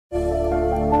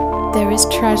There is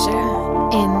treasure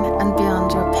in and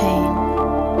beyond your pain.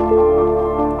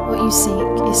 What you seek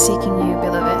is seeking you,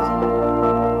 beloved.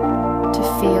 To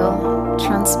feel,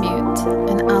 transmute,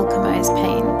 and alchemize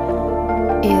pain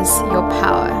is your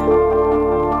power.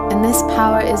 And this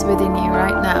power is within you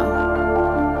right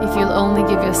now, if you'll only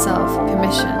give yourself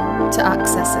permission to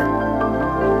access it.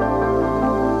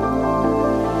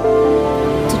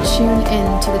 To tune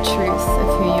in to the truth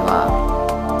of who you are.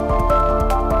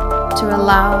 To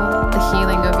allow the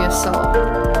healing of your soul.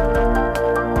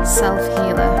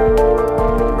 Self-healer,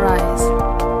 rise.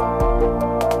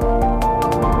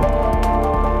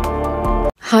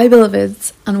 Hi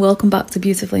beloveds, and welcome back to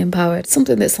Beautifully Empowered.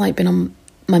 Something that's been on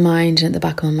my mind and at the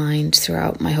back of my mind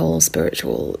throughout my whole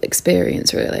spiritual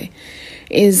experience really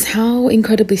is how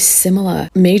incredibly similar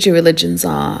major religions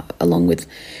are along with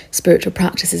spiritual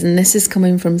practices. And this is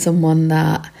coming from someone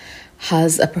that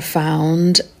has a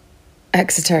profound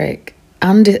exoteric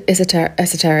and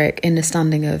esoteric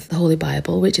understanding of the Holy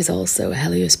Bible, which is also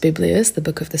Helios Biblius, the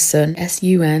Book of the Sun,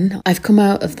 S-U-N. I've come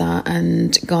out of that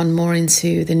and gone more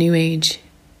into the New Age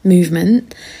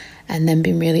movement, and then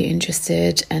been really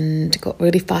interested and got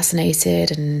really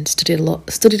fascinated and studied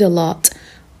a lot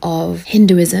of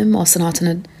Hinduism, or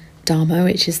Sanatana Dharma,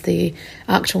 which is the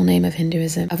actual name of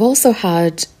Hinduism. I've also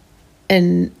had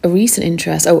a recent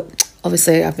interest.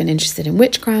 Obviously I've been interested in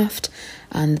witchcraft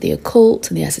and the occult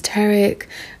and the esoteric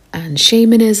and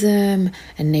shamanism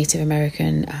and Native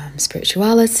American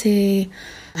spirituality.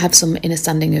 I have some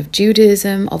understanding of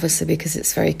Judaism, obviously because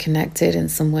it's very connected in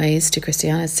some ways to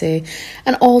Christianity.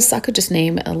 And also I could just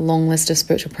name a long list of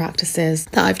spiritual practices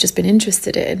that I've just been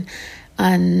interested in.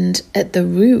 And at the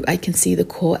root, I can see the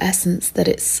core essence that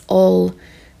it's all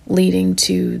leading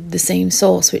to the same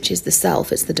source, which is the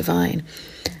self, it's the divine.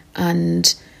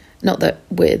 And not that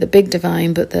we're the big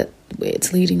divine, but that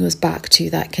it's leading us back to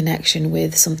that connection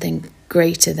with something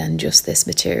greater than just this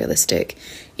materialistic,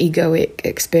 egoic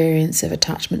experience of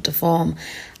attachment to form.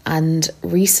 And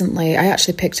recently, I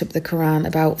actually picked up the Quran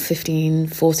about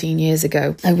 14 years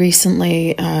ago. I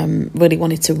recently really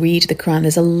wanted to read the Quran.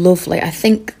 There's a lovely, I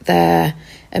think they're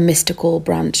a mystical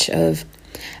branch of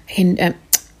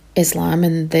Islam,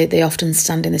 and they often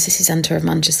stand in the city centre of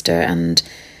Manchester, and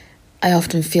I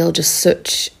often feel just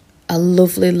such a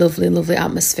lovely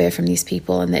atmosphere from these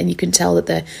people, and then you can tell that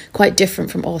they're quite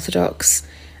different from Orthodox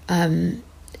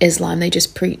Islam. They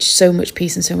just preach so much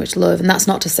peace and so much love, and that's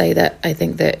not to say that I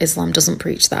think that Islam doesn't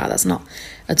preach that. That's not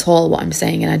at all what I'm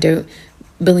saying, and I don't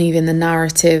believe in the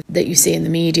narrative that you see in the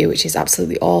media, which is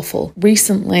absolutely awful.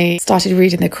 Recently started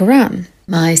reading the Quran.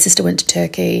 My sister went to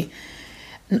Turkey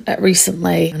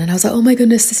recently, and I was like, oh my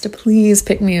goodness, sister, please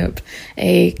pick me up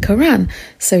a Quran.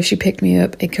 So she picked me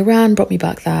up a Quran, brought me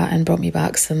back that, and brought me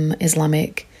back some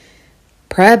Islamic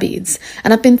prayer beads.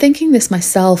 And I've been thinking this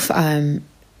myself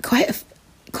quite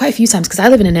a few times, because I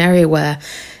live in an area where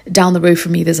down the road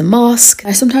from me there's a mosque.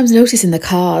 I sometimes notice in the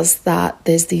cars that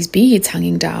there's these beads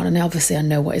hanging down, and obviously I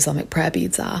know what Islamic prayer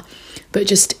beads are, but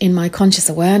just in my conscious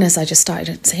awareness I just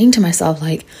started saying to myself,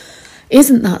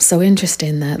 isn't that so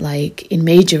interesting that in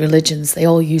major religions they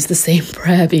all use the same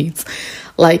prayer beads?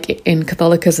 Like in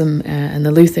Catholicism and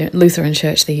the Lutheran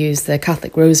Church they use the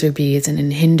Catholic rosary beads, and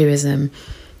in Hinduism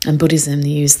and Buddhism they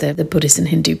use the Buddhist and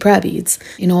Hindu prayer beads.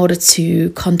 In order to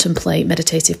contemplate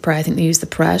meditative prayer, I think they use the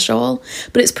prayer shawl,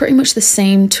 but it's pretty much the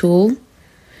same tool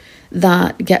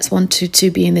that gets one to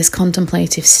be in this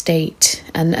contemplative state,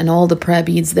 and all the prayer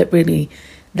beads that really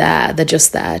they're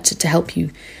just there to help you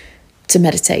to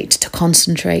meditate, to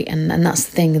concentrate, and that's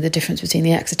the thing, the difference between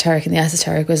the exoteric and the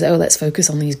esoteric was, let's focus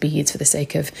on these beads for the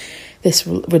sake of this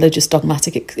religious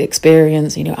dogmatic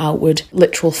experience, outward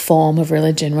literal form of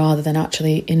religion, rather than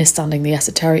actually understanding the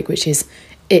esoteric, which is,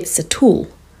 it's a tool,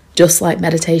 just like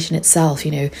meditation itself.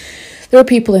 There are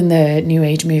people in the New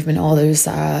Age movement, or those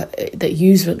that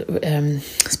use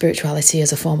spirituality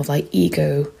as a form of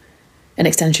ego, an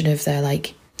extension of their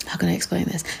how can I explain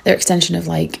this? Their extension of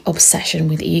obsession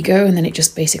with ego, and then it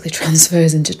just basically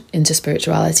transfers into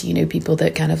spirituality. People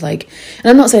that kind of and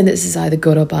I'm not saying that this is either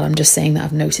good or bad, I'm just saying that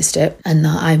I've noticed it, and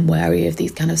that I'm wary of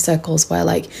these kind of circles where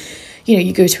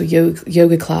you go to a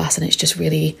yoga class and it's just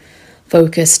really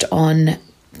focused on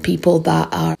people that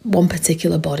are one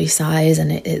particular body size,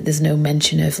 and there's no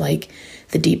mention of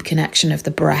the deep connection of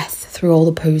the breath through all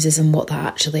the poses and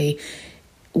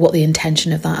what the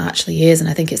intention of that actually is. And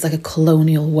I think it's a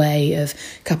colonial way of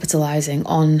capitalizing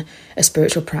on a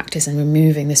spiritual practice and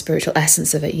removing the spiritual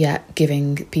essence of it, yet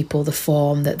giving people the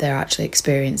form that they're actually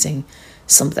experiencing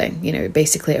something.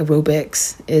 Basically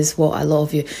aerobics is what I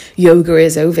love. Yoga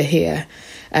is over here,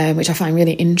 which I find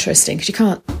really interesting,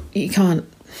 because you can't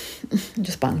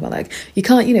just banged my leg. You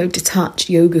can't, detach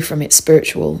yoga from its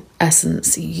spiritual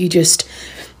essence.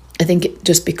 I think it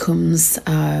just becomes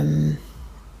an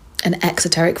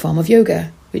exoteric form of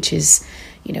yoga, which is,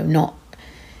 not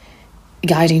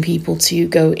guiding people to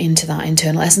go into that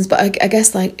internal essence. But I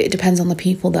guess it depends on the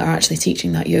people that are actually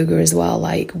teaching that yoga as well.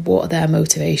 Like, what are their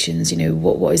motivations?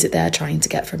 What is it they're trying to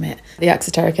get from it? The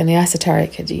exoteric and the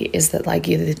esoteric is that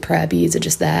either the prayer beads are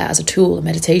just there as a tool, and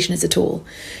meditation is a tool.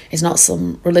 It's not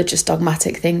some religious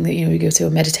dogmatic thing that we go to a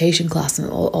meditation class and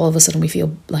all of a sudden we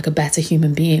feel like a better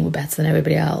human being, we're better than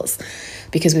everybody else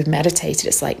because we've meditated.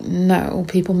 It's no,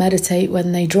 people meditate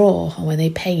when they draw or when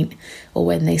they paint or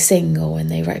when they sing or when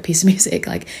they write a piece of music.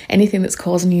 Anything that's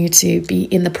causing you to be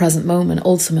in the present moment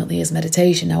ultimately is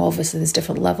meditation. Now, obviously, there's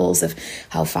different levels of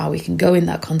how far we can go in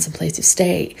that contemplative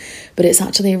state, but it's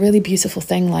actually a really beautiful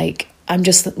thing. I'm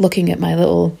just looking at my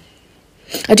little...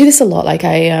 I do this a lot. I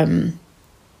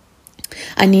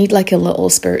need a little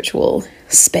spiritual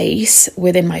space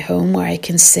within my home where I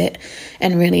can sit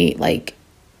and really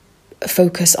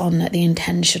focus on the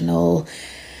intentional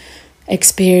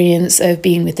experience of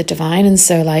being with the divine. And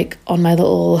so on my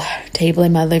little table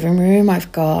in my living room,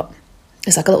 I've got,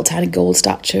 it's a little tiny gold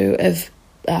statue of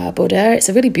Buddha. It's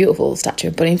a really beautiful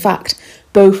statue, but in fact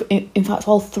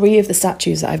all three of the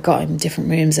statues that I've got in different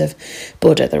rooms of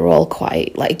Buddha, they're all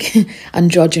quite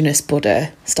androgynous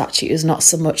Buddha statues, not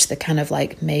so much the kind of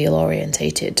male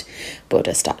orientated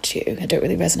Buddha statue. I don't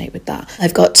really resonate with that.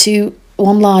 I've got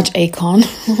one large acorn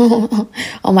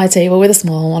on my table with a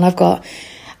small one.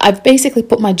 I've basically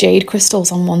put my jade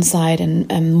crystals on one side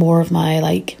and more of my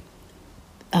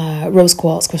rose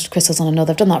quartz crystals on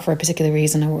another. I've done that for a particular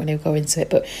reason. I won't really go into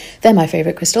it, but they're my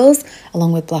favourite crystals,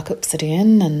 along with black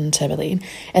obsidian and tourmaline.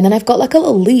 And then I've got a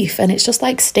little leaf, and it's just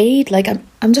stayed.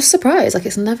 I'm just surprised.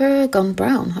 It's never gone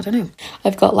brown. I don't know.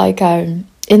 I've got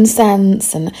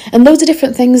incense and loads of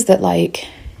different things that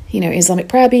Islamic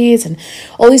prayer beads and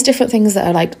all these different things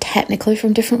that are technically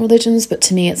from different religions, but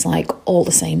to me it's all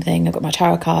the same thing. I've got my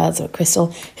tarot cards, a crystal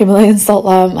Himalayan salt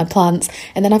lamp, my plants,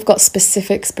 and then I've got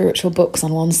specific spiritual books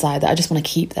on one side that I just want to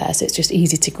keep there, so it's just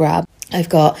easy to grab. I've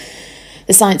got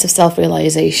The Science of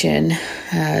Self-Realization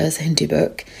as a Hindu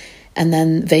book, and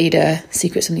then Veda,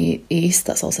 Secrets from the East,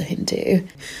 that's also Hindu.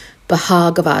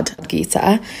 Bhagavad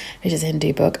Gita, which is a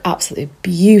Hindu book, absolutely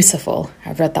beautiful.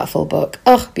 I've read that full book.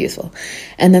 Oh, beautiful.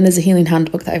 And then there's a healing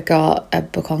handbook that I've got, a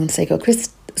book on sacred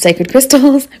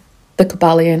crystals, the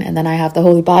Kabbalion, and then I have the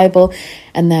Holy Bible,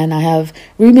 and then I have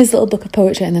Rumi's little book of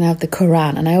poetry, and then I have the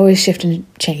Quran. And I always shift and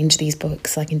change these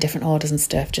books in different orders and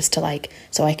stuff, just to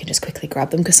so I can just quickly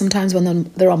grab them, because sometimes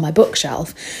when they're on my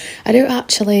bookshelf I don't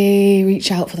actually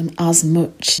reach out for them as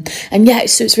much. And yeah,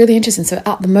 so it's really interesting. So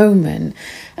at the moment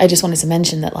I just wanted to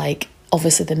mention that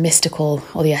obviously the mystical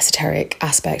or the esoteric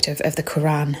aspect of the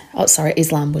Quran,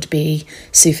 Islam would be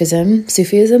Sufi,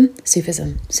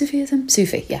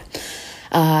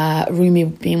 yeah. Rumi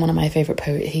being one of my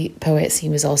favourite poets, he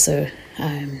was also,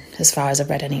 as far as I've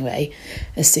read anyway,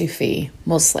 a Sufi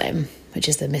Muslim, which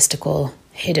is the mystical,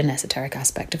 hidden, esoteric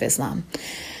aspect of Islam.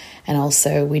 And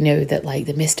also we know that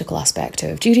the mystical aspect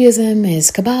of Judaism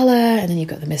is Kabbalah, and then you've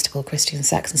got the mystical Christian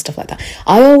sects and stuff like that.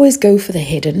 I always go for the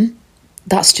hidden.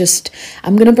 That's just,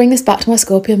 I'm going to bring this back to my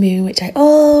Scorpio moon, which I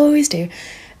always do.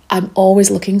 I'm always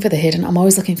looking for the hidden. I'm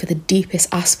always looking for the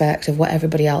deepest aspect of what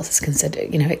everybody else is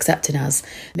considered, accepting as.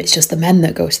 It's just the men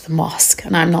that go to the mosque,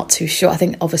 and I'm not too sure. I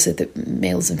think obviously the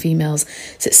males and females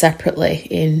sit separately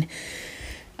in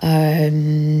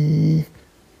the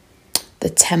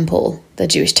temple, the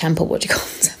Jewish temple. What do you call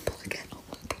the temple again? Oh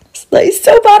my goodness, that is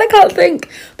so bad. I can't think,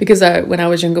 because when I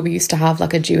was younger, we used to have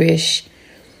a Jewish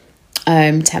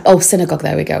synagogue,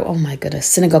 there we go. Oh my goodness,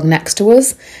 synagogue next to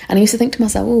us, and I used to think to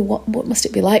myself, what must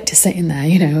it be like to sit in there,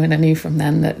 and I knew from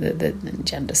then that the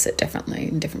genders sit differently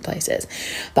in different places.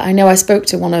 But I know I spoke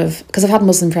to because I've had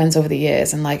Muslim friends over the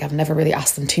years, and I've never really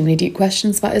asked them too many deep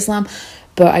questions about Islam,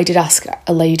 but I did ask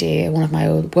a lady at one of my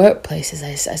old workplaces.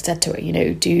 I said to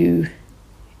her, do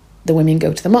the women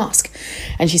go to the mosque?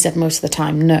 And she said most of the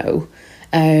time no.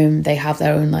 They have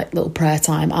their own little prayer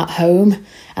time at home,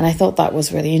 and I thought that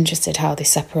was really interesting how they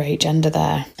separate gender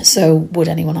there. So would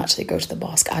anyone actually go to the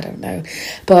mosque? I don't know,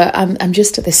 but I'm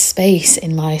just at this space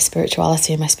in my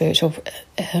spirituality and my spiritual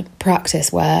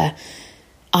practice where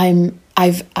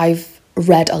I've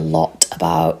read a lot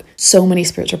about so many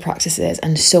spiritual practices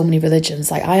and so many religions.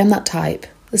 I am that type,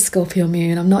 the Scorpio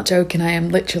moon. I'm not joking. I am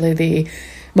literally the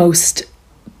most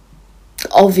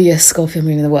obvious Scorpio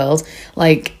moon in the world.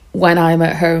 When I'm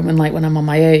at home and when I'm on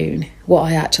my own, what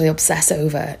I actually obsess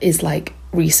over is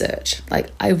research.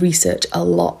 I research a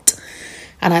lot.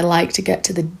 And I like to get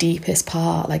to the deepest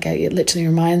part. Like, it literally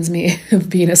reminds me of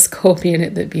being a scorpion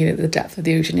being at the depth of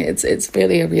the ocean. It's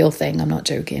really a real thing. I'm not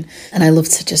joking. And I love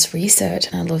to just research,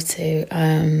 and I love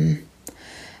to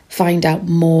find out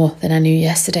more than I knew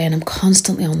yesterday. And I'm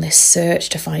constantly on this search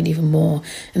to find even more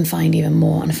and find even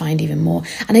more and find even more.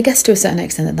 And I guess to a certain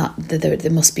extent that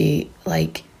there must be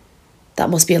like, that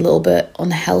must be a little bit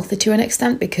unhealthy to an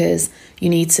extent, because you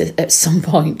need to at some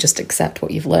point just accept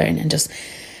what you've learned and just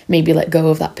maybe let go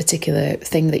of that particular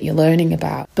thing that you're learning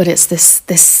about. But it's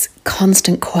this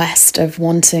constant quest of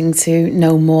wanting to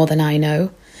know more than I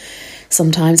know.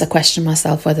 Sometimes I question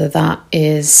myself whether that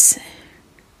is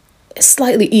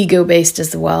slightly ego-based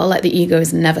as well. Like, the ego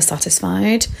is never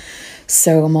satisfied,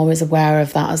 so I'm always aware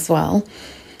of that as well.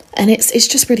 And it's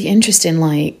just really interesting,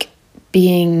 like,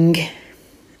 being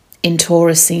in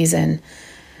Taurus season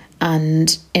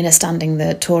and understanding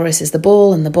that Taurus is the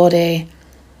bull and the body,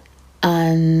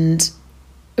 and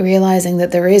realizing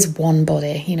that there is one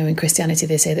body. You know, in Christianity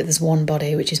they say that there's one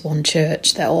body, which is one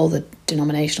church, that all the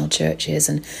denominational churches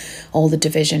and all the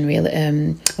division really,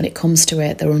 when it comes to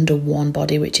it, they're under one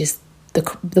body, which is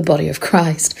the body of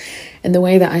Christ. And the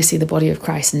way that I see the body of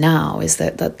Christ now is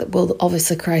that well,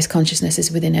 obviously Christ consciousness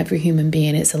is within every human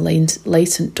being. It's a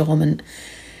latent, dormant,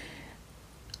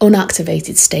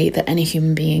 unactivated state that any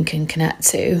human being can connect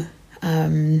to,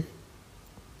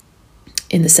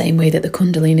 in the same way that the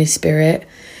Kundalini spirit,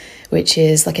 which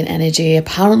is like an energy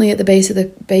apparently at the base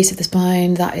of the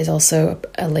spine, that is also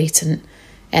a latent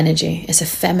energy. It's a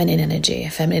feminine energy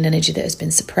that has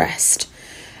been suppressed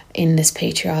in this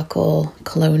patriarchal,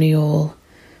 colonial,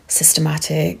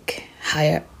 systematic,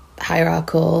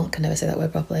 hierarchical, can never say that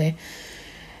word properly,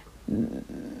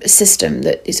 system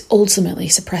that is ultimately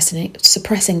suppressing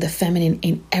the feminine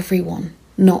in everyone,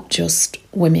 not just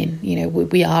women. You know,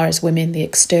 we are as women the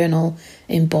external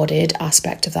embodied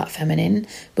aspect of that feminine,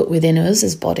 but within us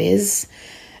as bodies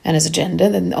and as a gender,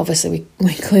 then obviously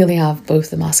we clearly have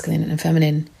both the masculine and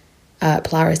feminine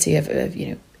polarity of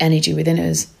energy within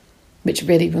us, which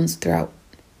really runs throughout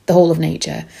the whole of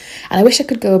nature. And I wish I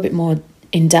could go a bit more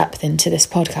in depth into this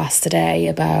podcast today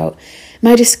about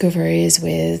my discoveries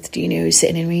with,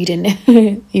 sitting and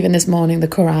reading, even this morning, the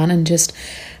Quran, and just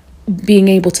being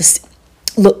able to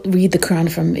read the Quran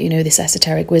from, this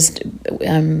esoteric wisdom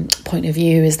point of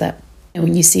view, is that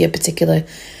when you see a particular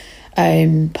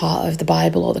part of the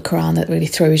Bible or the Quran that really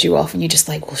throws you off, and you're just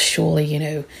like, well,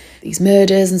 surely, these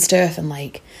murders and stuff, and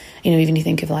like, even you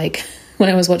think of like, when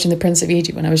I was watching The Prince of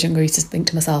Egypt when I was younger, I used to think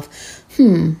to myself,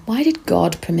 why did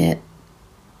God permit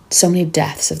so many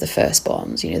deaths of the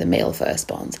firstborns, the male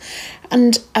firstborns?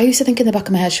 And I used to think in the back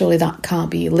of my head, surely that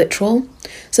can't be literal.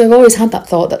 So I've always had that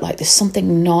thought that like there's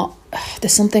something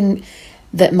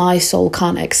that my soul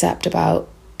can't accept about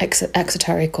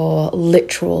exoteric or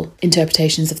literal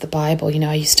interpretations of the Bible.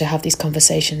 I used to have these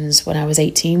conversations when I was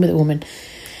 18 with a woman,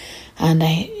 and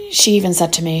she even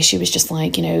said to me, she was just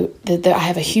like, I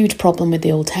have a huge problem with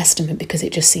the Old Testament because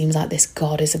it just seems like this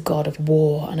God is a God of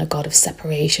war and a God of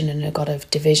separation and a God of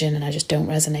division, and I just don't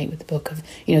resonate with the book of,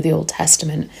 the Old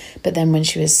Testament. But then when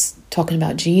she was talking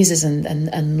about Jesus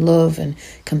and love and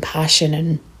compassion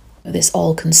and this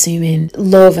all-consuming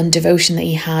love and devotion that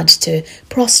he had to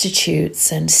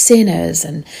prostitutes and sinners,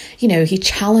 and he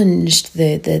challenged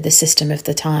the system of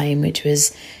the time, which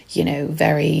was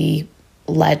very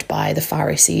led by the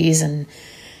Pharisees, and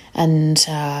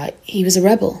he was a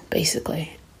rebel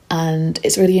basically. And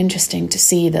it's really interesting to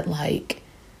see that, like,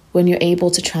 when you're able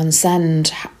to transcend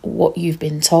what you've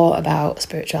been taught about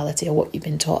spirituality or what you've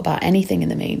been taught about anything in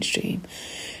the mainstream,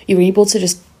 you're able to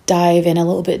just dive in a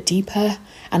little bit deeper.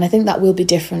 And I think that will be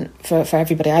different for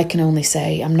everybody. I can only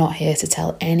say I'm not here to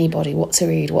tell anybody what to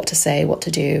read, what to say, what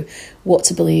to do, what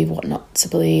to believe, what not to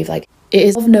believe. Like, it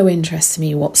is of no interest to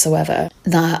me whatsoever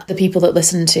that the people that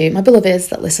listen to, my beloveds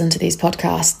that listen to these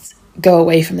podcasts, go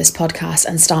away from this podcast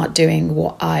and start doing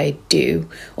what I do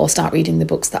or start reading the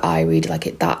books that I read.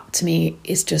 Like, that to me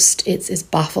is just, it's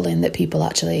baffling that people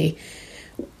actually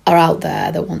are out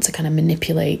there that want to kind of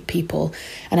manipulate people.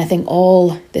 And I think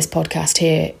all this podcast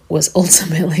here was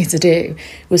ultimately to do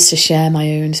was to share my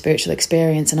own spiritual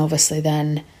experience, and obviously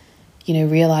then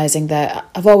realizing that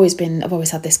I've always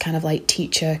had this kind of like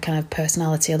teacher kind of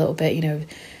personality a little bit,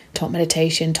 taught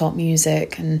meditation, taught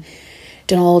music, and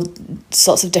done all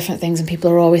sorts of different things. And people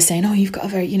are always saying, oh, you've got a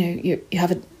very, you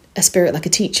have a spirit like a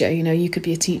teacher, you could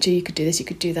be a teacher, you could do this, you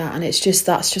could do that. And that's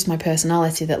just my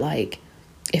personality, that like,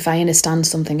 if I understand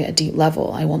something at a deep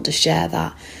level, I want to share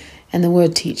that. And the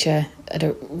word teacher, I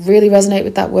don't really resonate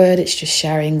with that word. It's just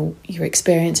sharing your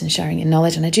experience and sharing your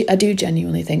knowledge. And I do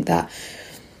genuinely think that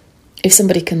if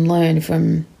somebody can learn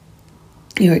from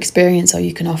your experience, or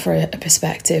you can offer a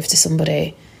perspective to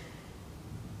somebody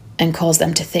and cause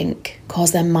them to think,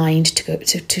 cause their mind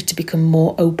to become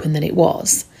more open than it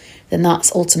was, then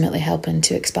that's ultimately helping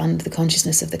to expand the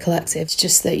consciousness of the collective. It's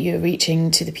just that you're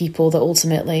reaching to the people that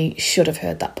ultimately should have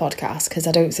heard that podcast, because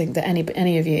I don't think that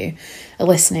any of you are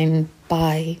listening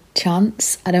by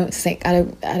chance. I'm not saying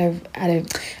that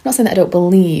I don't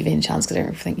believe in chance, because I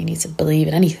don't think you need to believe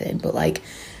in anything, but like,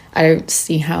 I don't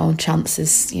see how chance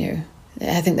is,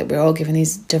 I think that we're all given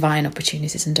these divine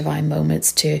opportunities and divine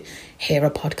moments to hear a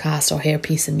podcast or hear a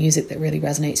piece of music that really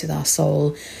resonates with our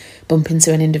soul, bump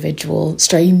into an individual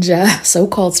stranger,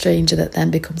 so-called stranger, that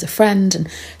then becomes a friend and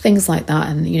things like that.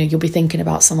 And, you'll be thinking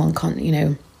about someone,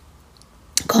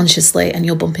 consciously, and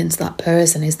you'll bump into that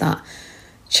person. Is that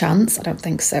chance? I don't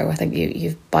think so. I think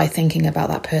you by thinking about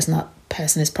that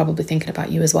person is probably thinking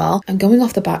about you as well. And going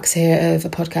off the backs here of a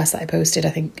podcast that I posted,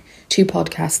 I think 2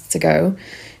 podcasts ago,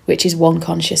 which is One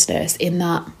Consciousness, in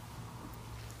that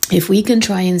if we can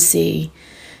try and see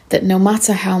that no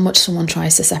matter how much someone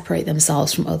tries to separate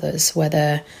themselves from others,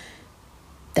 whether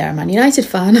they're a Man United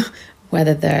fan,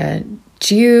 whether they're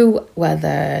Jew,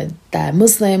 whether they're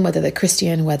Muslim, whether they're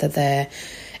Christian, whether they're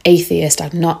atheist,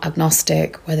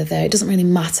 agnostic, it doesn't really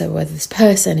matter whether this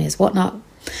person is whatnot,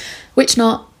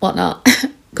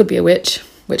 could be a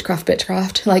witchcraft,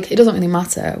 bitchcraft, like, it doesn't really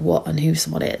matter what and who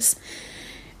someone is.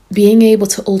 Being able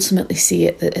to ultimately see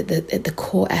it at the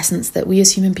core essence that we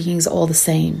as human beings are all the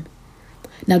same.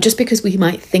 Now, just because we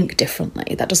might think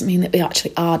differently, that doesn't mean that we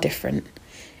actually are different.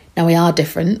 Now, we are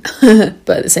different,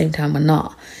 but at the same time, we're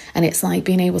not. And it's like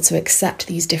being able to accept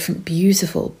these different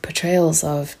beautiful portrayals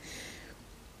of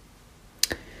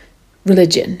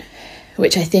religion,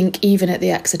 which I think even at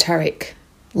the exoteric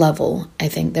level, I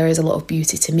think there is a lot of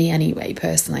beauty, to me anyway,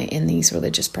 personally, in these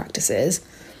religious practices.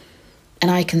 And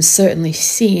I can certainly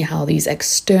see how these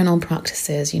external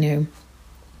practices, you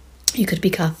could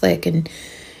be Catholic and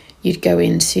you'd go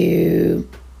into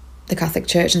the Catholic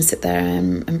Church and sit there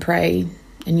and pray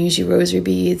and use your rosary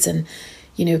beads and,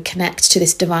 connect to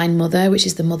this divine mother, which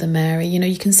is the Mother Mary.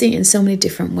 You can see it in so many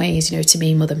different ways. To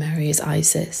me, Mother Mary is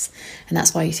Isis. And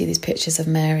that's why you see these pictures of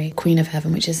Mary, Queen of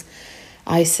Heaven, which is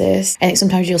Isis. I think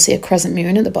sometimes you'll see a crescent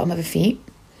moon at the bottom of her feet.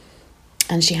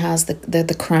 And she has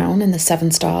the crown and the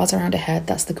 7 stars around her head.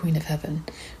 That's the Queen of Heaven,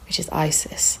 which is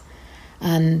Isis.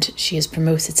 And she is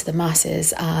promoted to the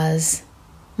masses as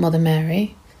Mother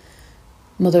Mary,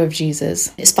 Mother of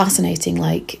Jesus. It's fascinating,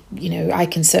 I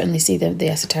can certainly see the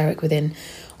esoteric within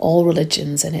all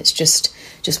religions, and it's just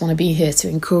want to be here to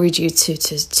encourage you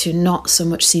to not so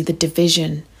much see the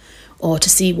division or to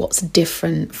see what's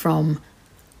different from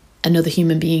another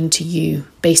human being to you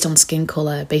based on skin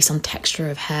colour, based on texture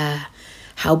of hair.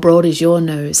 How broad is your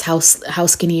nose? How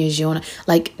skinny is your nose?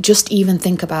 Just even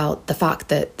think about the fact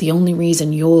that the only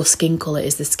reason your skin colour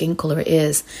is the skin colour it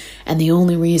is, and the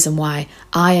only reason why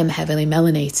I am heavily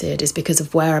melanated is because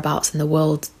of whereabouts in the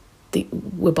world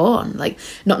we're born.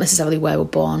 Not necessarily where we're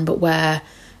born, but where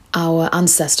our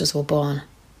ancestors were born.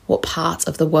 What part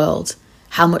of the world?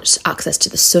 How much access to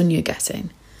the sun you're getting?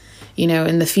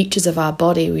 And the features of our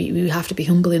body, we have to be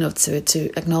humble enough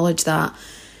to acknowledge that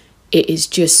it is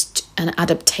just an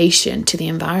adaptation to the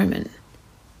environment.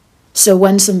 So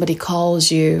when somebody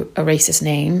calls you a racist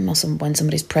name, or when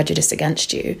somebody's prejudiced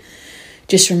against you,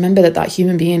 just remember that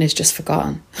human being is just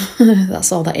forgotten.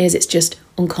 That's all that is. It's just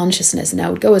unconsciousness. And I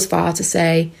would go as far to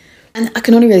say, and I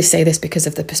can only really say this because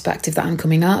of the perspective that I'm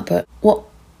coming at, but what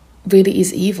really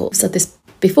is evil? I've said this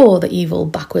before, that evil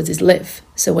backwards is live.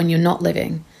 So when you're not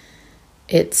living,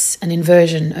 it's an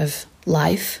inversion of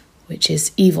life, which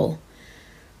is evil.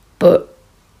 But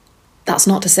that's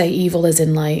not to say evil as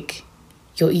in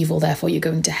you're evil, therefore you're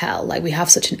going to hell. We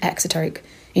have such an exoteric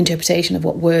interpretation of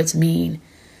what words mean.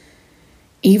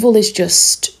 Evil is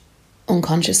just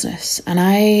unconsciousness. And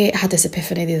I had this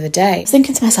epiphany the other day. I was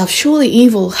thinking to myself, surely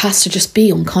evil has to just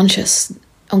be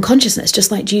unconsciousness, just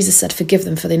like Jesus said, forgive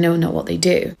them for they know not what they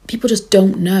do. People just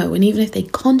don't know. And even if they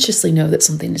consciously know that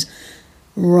something's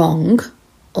wrong,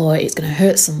 or it's going to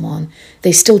hurt someone,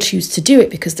 they still choose to do it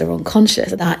because they're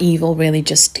unconscious. That evil really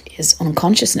just is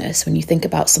unconsciousness. When you think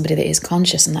about somebody that is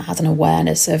conscious and that has an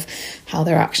awareness of how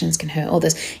their actions can hurt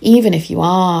others, even if you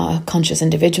are a conscious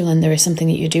individual and there is something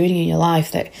that you're doing in your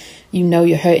life that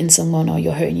you're hurting someone or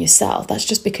you're hurting yourself, that's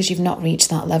just because you've not reached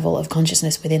that level of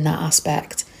consciousness within that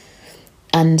aspect.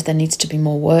 And there needs to be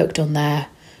more work done there.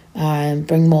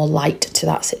 Bring more light to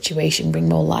that situation, bring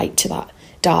more light to that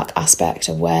dark aspect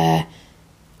of where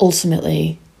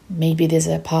ultimately maybe there's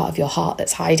a part of your heart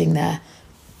that's hiding there,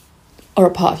 or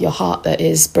a part of your heart that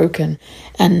is broken,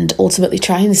 and ultimately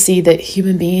try and see that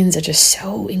human beings are just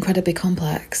so incredibly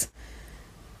complex.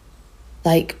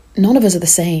 Like, none of us are the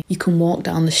same. You can walk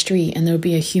down the street and there'll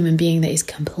be a human being that is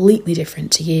completely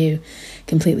different to you,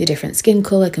 completely different skin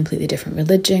colour, completely different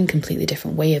religion, completely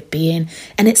different way of being.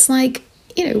 And it's like,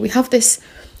 you know, we have this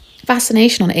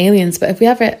fascination on aliens, but if we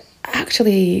ever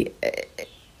actually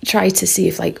try to see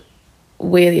if, like,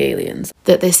 we're the aliens,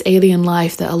 that this alien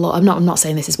life that I'm not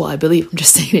saying this is what I believe, I'm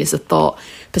just saying it's a thought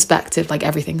perspective. Like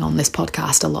everything on this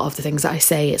podcast, a lot of the things that I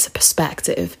say, it's a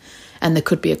perspective, and there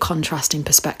could be a contrasting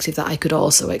perspective that I could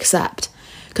also accept,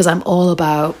 because I'm all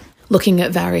about looking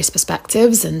at various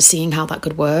perspectives and seeing how that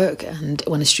could work. And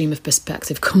when a stream of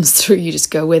perspective comes through, you just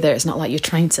go with it. It's not like you're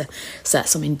trying to set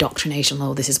some indoctrination,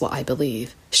 oh, this is what I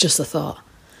believe. It's just a thought.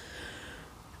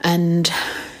 And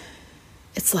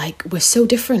it's like, we're so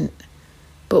different,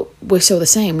 but we're so the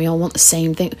same. We all want the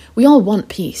same thing. We all want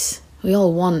peace. We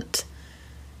all want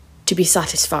to be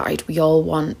satisfied. We all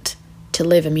want to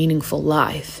live a meaningful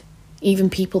life. Even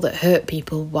people that hurt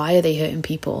people, why are they hurting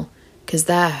people? Because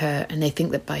they're hurt and they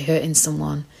think that by hurting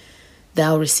someone,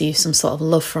 they'll receive some sort of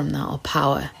love from that or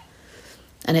power.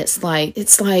 And it's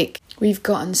like we've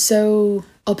gotten so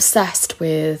obsessed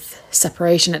with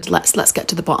separation. Let's get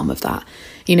to the bottom of that.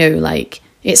 You know, like,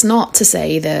 it's not to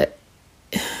say that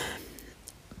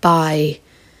by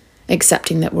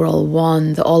accepting that we're all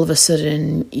one, that all of a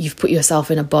sudden you've put yourself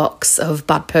in a box of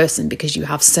bad person because you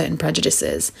have certain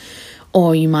prejudices,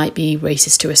 or you might be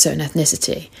racist to a certain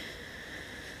ethnicity.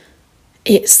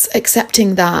 It's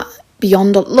accepting that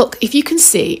beyond... Look, if you can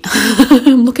see...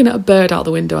 I'm looking at a bird out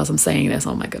the window as I'm saying this,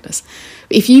 oh my goodness.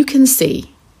 If you can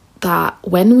see that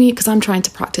because I'm trying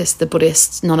to practice the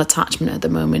Buddhist non-attachment at the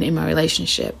moment in my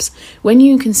relationships, when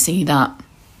you can see that,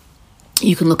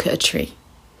 you can look at a tree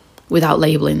without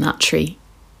labelling that tree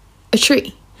a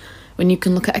tree. When you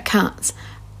can look at a cat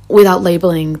without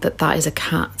labelling that is a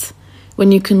cat.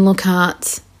 When you can look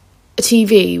at a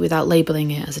TV without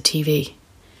labelling it as a TV.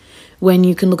 When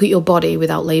you can look at your body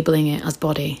without labelling it as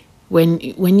body. When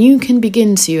you can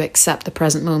begin to accept the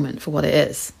present moment for what it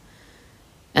is.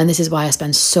 And this is why I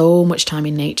spend so much time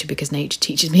in nature, because nature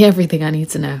teaches me everything I need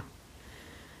to know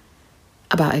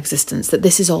about existence, that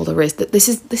this is all there is, that this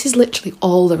is literally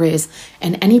all there is,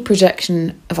 and any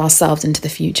projection of ourselves into the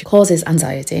future causes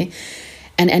anxiety,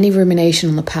 and any rumination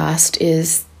on the past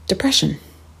is depression.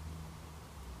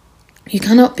 You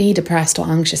cannot be depressed or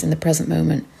anxious in the present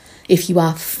moment if you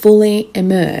are fully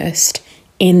immersed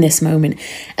in this moment.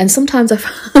 And sometimes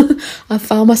I've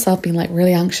found myself being like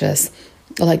really anxious,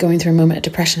 or like going through a moment of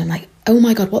depression. I'm like, oh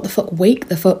my God, what the fuck? Wake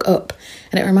the fuck up.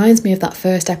 And it reminds me of that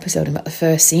first episode, about the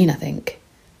first scene, I think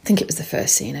it was the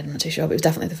first scene, I'm not too sure, but it was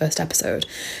definitely the first episode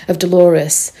of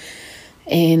Dolores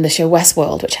in the show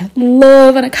Westworld, which I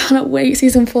love, and I cannot wait.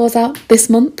 Season 4's out this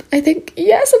month, I think.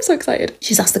 Yes, I'm so excited.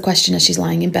 She's asked the question as she's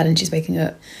lying in bed and she's waking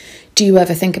up, do you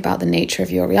ever think about the nature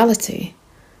of your reality?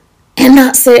 And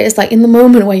that's it. It's like, in the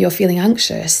moment where you're feeling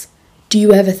anxious, do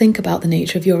you ever think about the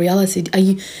nature of your reality?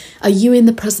 Are you in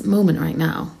the present moment right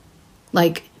now?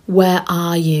 Like, where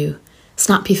are you?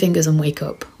 Snap your fingers and wake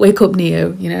up. Wake up,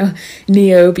 Neo, you know?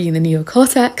 Neo being the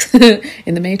neocortex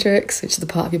in the Matrix, which is the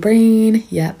part of your brain,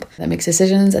 yep, that makes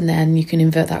decisions. And then you can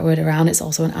invert that word around. It's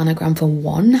also an anagram for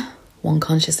one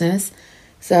consciousness.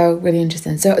 So really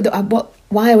interesting. So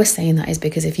why I was saying that is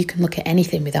because if you can look at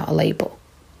anything without a label,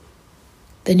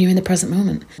 then you're in the present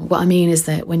moment. What I mean is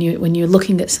that when you're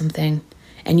looking at something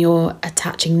and you're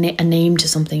attaching a name to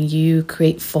something, you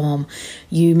create form,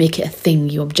 you make it a thing,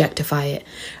 you objectify it.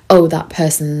 Oh, that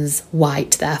person's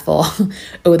white, therefore.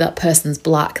 Oh, that person's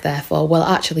black, therefore. Well,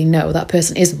 actually, no, that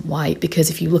person isn't white, because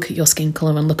if you look at your skin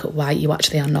colour and look at white, you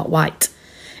actually are not white.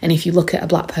 And if you look at a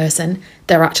black person,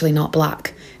 they're actually not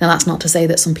black. Now, that's not to say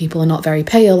that some people are not very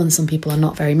pale and some people are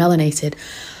not very melanated.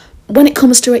 When it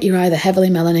comes to it, you're either heavily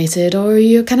melanated or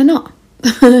you're kind of not.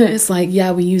 It's like,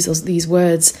 yeah, we use these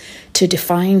words to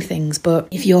define things, but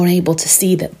if you're able to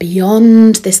see that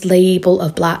beyond this label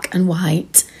of black and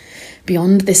white,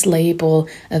 beyond this label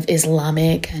of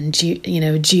Islamic and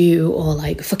Jew, or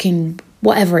like fucking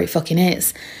whatever it fucking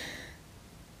is,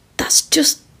 that's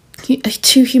just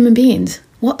two human beings.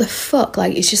 What the fuck?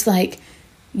 Like, it's just like,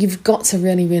 you've got to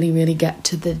really, really, really get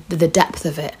to the depth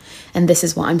of it. And this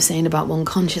is what I'm saying about one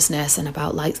consciousness and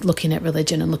about like looking at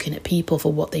religion and looking at people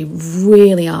for what they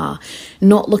really are.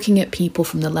 Not looking at people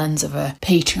from the lens of a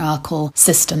patriarchal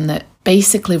system that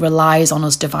basically relies on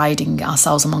us dividing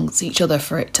ourselves amongst each other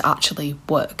for it to actually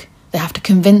work. They have to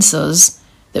convince us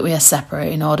that we are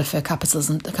separate in order for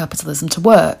capitalism to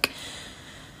work.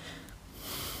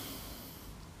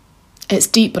 It's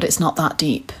deep, but it's not that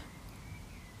deep.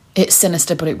 It's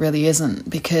sinister, but it really isn't,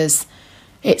 because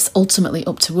it's ultimately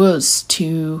up to us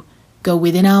to go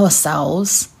within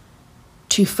ourselves,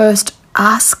 to first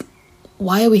ask,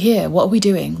 why are we here? What are we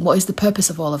doing? What is the purpose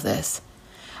of all of this?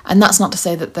 And that's not to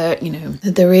say that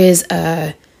there is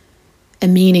a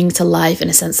meaning to life, in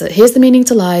a sense that here's the meaning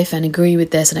to life and agree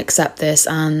with this and accept this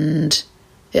and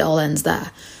it all ends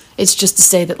there. It's just to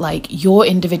say that, like, your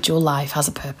individual life has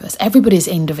a purpose. Everybody's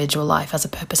individual life has a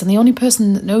purpose, and the only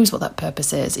person that knows what that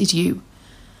purpose is you.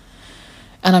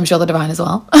 And I'm sure the divine as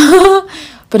well.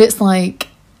 But it's like,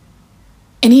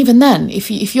 and even then,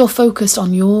 if you're focused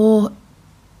on your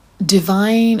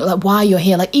divine, like why you're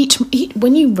here, like each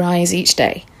when you rise each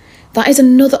day, that is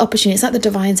another opportunity. It's like the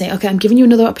divine saying, okay, I'm giving you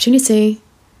another opportunity.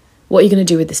 What are you going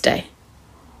to do with this day?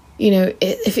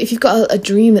 If you've got a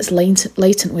dream that's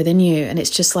latent within you, and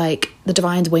it's just like the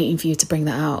divine's waiting for you to bring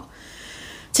that out.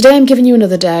 Today I'm giving you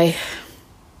another day.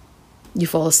 You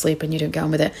fall asleep and you don't get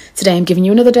on with it. Today I'm giving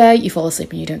you another day. You fall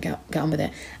asleep and you don't get on with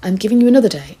it. I'm giving you another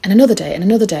day and another day and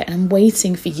another day. And I'm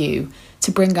waiting for you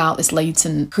to bring out this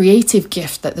latent creative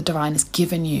gift that the divine has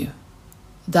given you,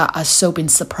 that has so been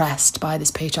suppressed by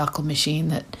this patriarchal machine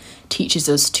that teaches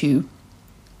us to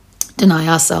deny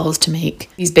ourselves to make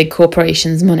these big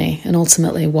corporations money. And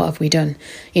ultimately, what have we done?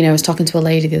 I was talking to a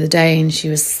lady the other day and she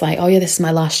was like, oh yeah, this is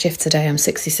my last shift today. I'm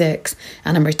 66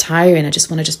 and I'm retiring. I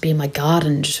just want to be in my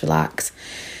garden and just relax.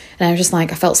 And I was just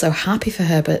like, I felt so happy for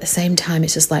her. But at the same time,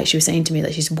 it's just like she was saying to me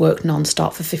that she's worked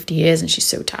non-stop for 50 years and she's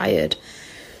so tired.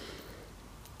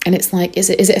 And it's like, is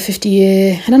it a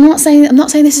 50-year? And I'm not saying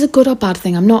this is a good or bad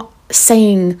thing. I'm not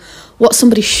saying what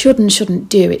somebody should and shouldn't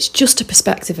do. It's just a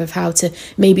perspective of how to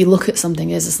maybe look at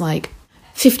something as, it's like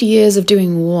 50 years of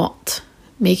doing what?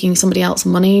 Making somebody else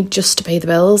money just to pay the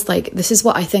bills? Like, this is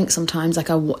what I think sometimes, like,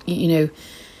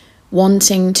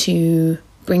 wanting to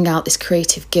bring out this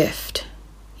creative gift,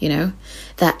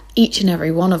 that each and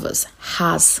every one of us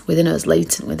has within us,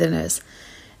 latent within us.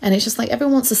 And it's just like,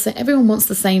 everyone wants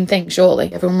the same thing,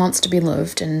 surely. Everyone wants to be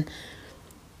loved. And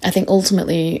I think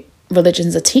ultimately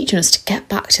religions are teaching us to get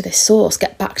back to this source,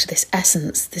 get back to this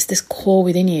essence, this core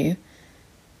within you.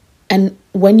 And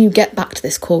when you get back to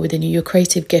this core within you, your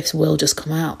creative gifts will just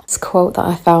come out. This quote that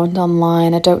I found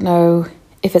online, I don't know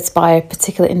if it's by a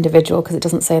particular individual because it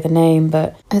doesn't say the name,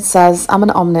 but it says, I'm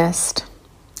an omnist.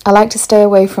 I like to stay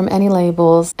away from any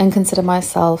labels and consider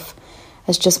myself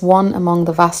as just one among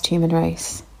the vast human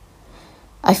race.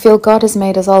 I feel God has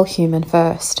made us all human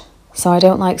first, so I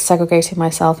don't like segregating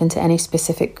myself into any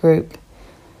specific group.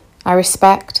 I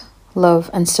respect,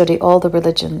 love, and study all the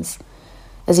religions,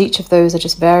 as each of those are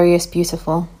just various,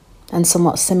 beautiful, and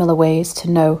somewhat similar ways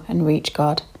to know and reach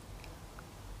God.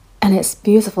 And it's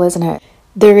beautiful, isn't it?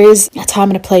 There is a time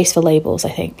and a place for labels,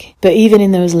 I think. But even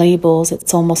in those labels,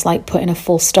 it's almost like putting a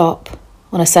full stop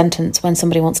on a sentence when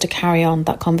somebody wants to carry on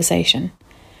that conversation.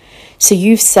 So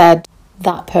you've said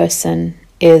that person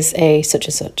is a such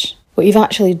and such. What you've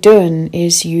actually done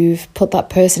is you've put that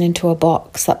person into a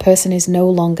box. That person is no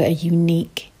longer a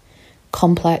unique,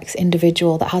 complex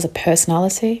individual that has a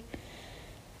personality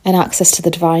and access to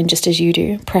the divine just as you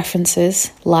do.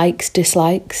 Preferences, likes,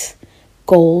 dislikes,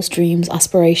 goals, dreams,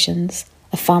 aspirations,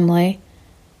 a family,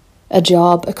 a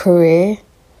job, a career.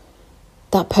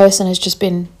 That person has just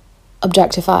been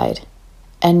objectified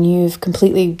and you've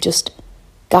completely just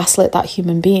gaslit that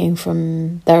human being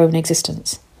from their own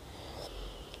existence.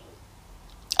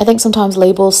 I think sometimes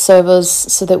labels serve us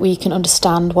so that we can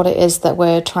understand what it is that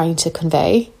we're trying to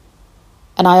convey.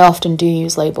 And I often do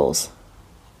use labels.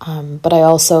 But I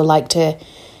also like to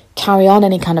carry on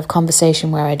any kind of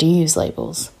conversation where I do use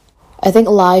labels. I think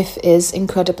life is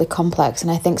incredibly complex.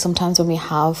 And I think sometimes when we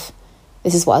have,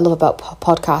 this is what I love about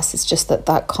podcasts, it's just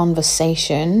that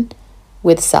conversation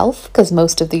with self, because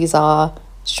most of these are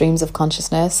streams of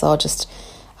consciousness or just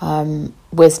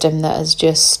wisdom that has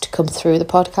just come through the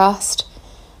podcast.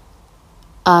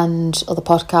 And other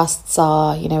podcasts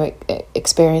are,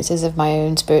 experiences of my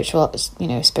own spiritual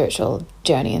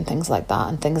journey and things like that,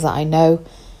 and things that I know.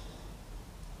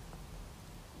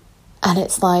 And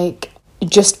it's like,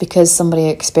 just because somebody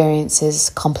experiences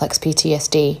complex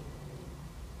PTSD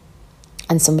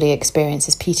and somebody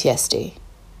experiences PTSD,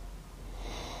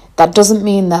 that doesn't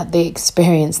mean that they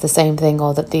experience the same thing,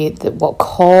 or that what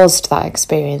caused that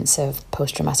experience of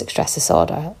post-traumatic stress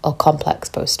disorder or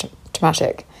complex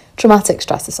traumatic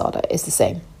stress disorder is the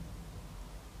same.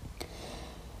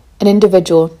 An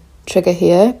individual trigger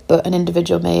here, but an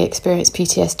individual may experience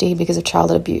PTSD because of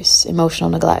childhood abuse, emotional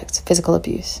neglect, physical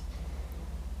abuse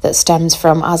that stems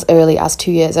from as early as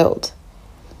 2 years old.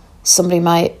 Somebody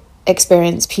might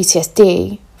experience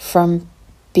PTSD from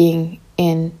being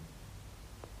in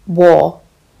war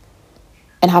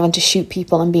and having to shoot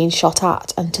people and being shot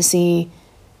at, and to see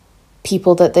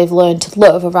people that they've learned to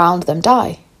love around them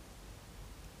die.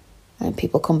 And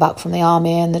people come back from the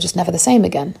army and they're just never the same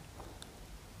again.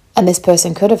 And this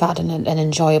person could have had an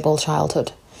enjoyable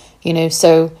childhood,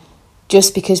 so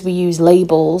just because we use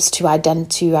labels to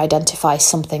identify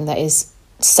something that is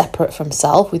separate from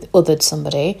self, with othered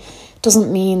somebody,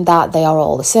 doesn't mean that they are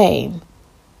all the same.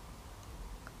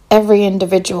 Every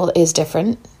individual is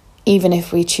different, even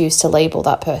if we choose to label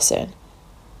that person.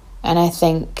 And I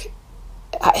think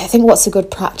what's a good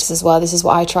practice as well, this is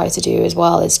what I try to do as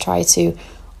well, is try to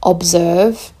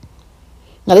observe.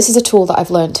 Now, this is a tool that I've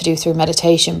learned to do through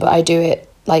meditation, but I do it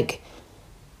like,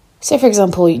 say for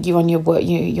example, you're on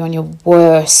your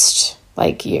worst,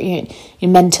 like you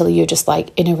mentally, you're just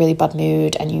like in a really bad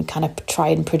mood, and you kind of try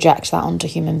and project that onto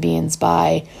human beings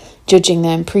by judging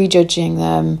them, prejudging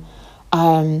them,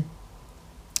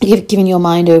 giving your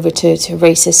mind over to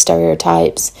racist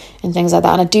stereotypes and things like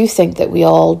that. And I do think that we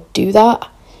all do that,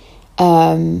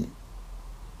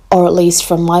 or at least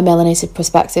from my melanated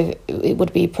perspective, it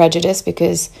would be prejudice,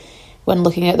 because when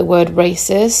looking at the word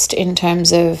racist in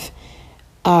terms of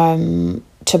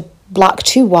to black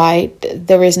to white,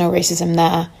 there is no racism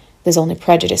there. There's only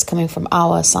prejudice coming from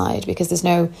our side, because there's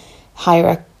no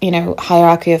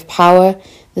hierarchy of power.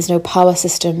 There's no power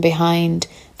system behind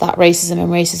that racism, and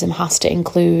racism has to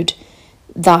include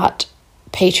that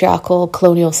patriarchal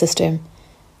colonial system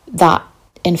that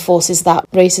enforces that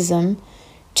racism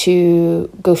to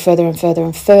go further and further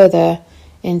and further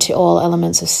into all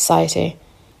elements of society.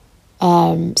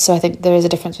 So I think there is a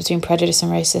difference between prejudice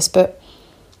and racist, but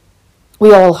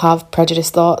we all have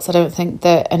prejudiced thoughts. I don't think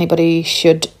that anybody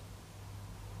should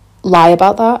lie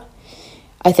about that.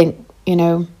 I think,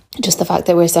 just the fact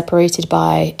that we're separated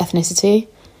by ethnicity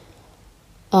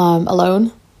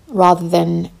alone, rather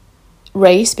than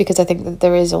race, because I think that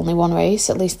there is only one race,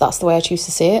 at least that's the way I choose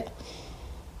to see it.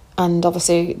 And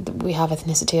obviously we have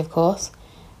ethnicity, of course.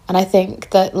 And I think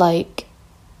that, like,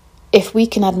 if we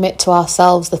can admit to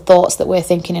ourselves the thoughts that we're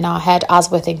thinking in our head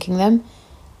as we're thinking them,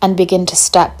 and begin to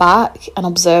step back and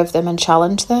observe them and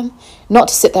challenge them, not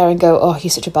to sit there and go, oh,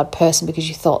 you're such a bad person because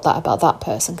you thought that about that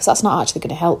person, because that's not actually going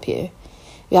to help you.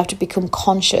 You have to become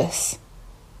conscious,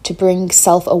 to bring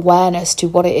self-awareness to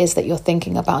what it is that you're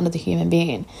thinking about another human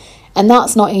being. And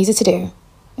that's not easy to do.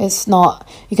 It's not.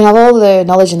 You can have all the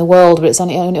knowledge in the world, but it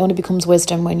only becomes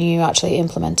wisdom when you actually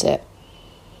implement it.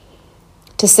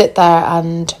 To sit there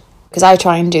and, because I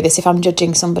try and do this, if I'm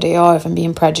judging somebody or if I'm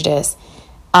being prejudiced,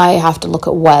 I have to look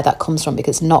at where that comes from,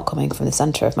 because it's not coming from the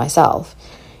centre of myself.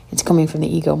 It's coming from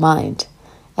the ego mind.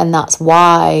 And that's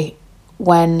why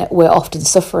when we're often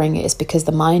suffering, it is because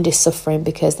the mind is suffering,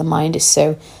 because the mind is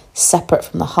so separate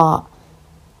from the heart.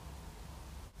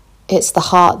 It's the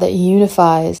heart that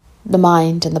unifies the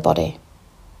mind and the body.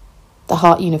 The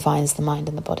heart unifies the mind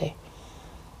and the body.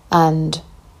 And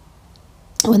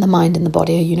when the mind and the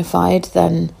body are unified,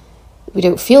 then we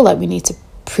don't feel like we need to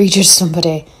prejudge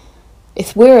somebody.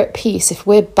 If we're at peace, if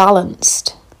we're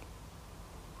balanced,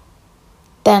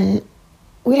 then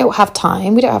we don't have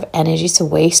time, we don't have energy to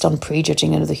waste on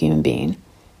prejudging another human being,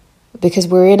 because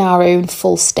we're in our own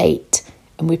full state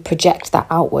and we project that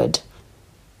outward.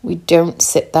 We don't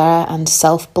sit there and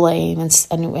self-blame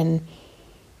and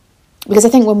because I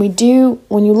think when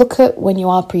you look at when you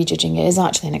are prejudging, it is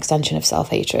actually an extension of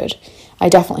self-hatred. I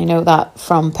definitely know that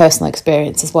from personal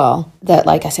experience as well, that,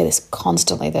 like, I say this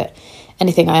constantly, that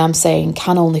anything I am saying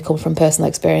can only come from personal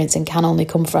experience and can only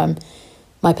come from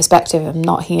my perspective. I'm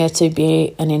not here to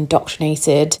be an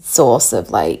indoctrinated source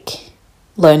of, like,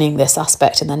 learning this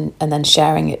aspect and then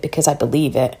sharing it because I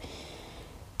believe it.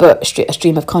 But a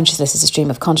stream of consciousness is a stream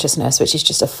of consciousness, which is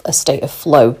just a state of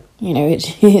flow.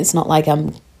 It's not like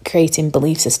I'm creating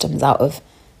belief systems out of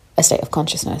a state of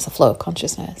consciousness, a flow of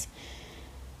consciousness.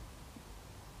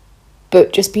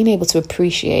 But just being able to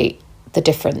appreciate the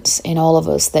difference in all of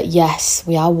us, that yes,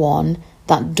 we are one.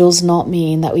 That does not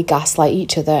mean that we gaslight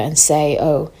each other and say,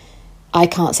 oh, I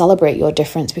can't celebrate your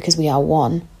difference because we are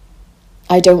one.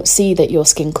 I don't see that your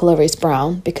skin colour is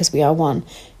brown because we are one.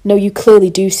 No, you clearly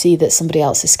do see that somebody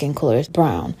else's skin colour is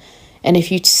brown. And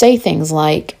if you say things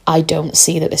like, I don't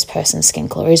see that this person's skin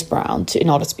colour is brown, in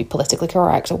order to be politically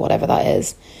correct or whatever that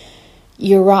is,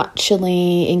 you're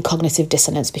actually in cognitive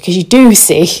dissonance, because you do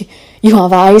see, you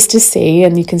have eyes to see,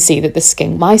 and you can see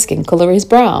that my skin colour is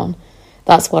brown.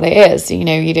 That's what it is.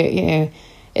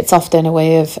 It's often a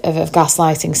way of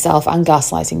gaslighting self and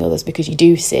gaslighting others, because you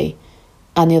do see,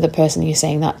 and the other person you're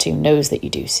saying that to knows that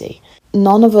you do see.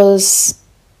 None of us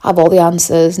have all the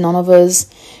answers. None of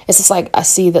us. It's just like, I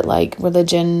see that, like,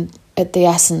 religion at the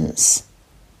essence,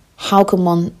 how can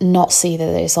one not see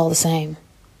that it's all the same?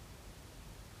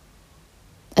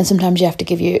 And sometimes you have to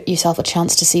give yourself a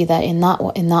chance to see that in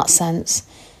that sense.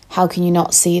 How can you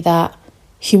not see that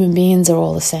human beings are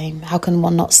all the same? How can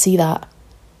one not see that?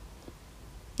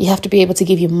 You have to be able to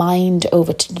give your mind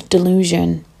over to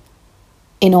delusion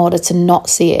in order to not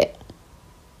see it.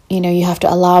 You have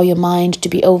to allow your mind to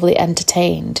be overly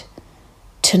entertained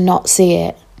to not see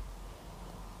it.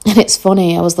 And it's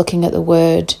funny, I was looking at the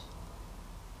word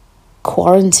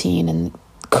quarantine, and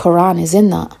Quran is in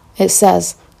that. It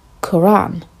says,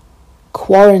 Quran,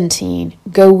 quarantine,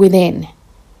 go within,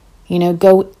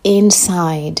 go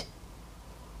inside.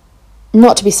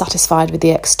 Not to be satisfied with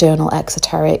the external,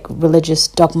 exoteric, religious,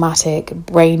 dogmatic,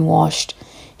 brainwashed,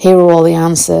 here are all the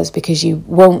answers, because you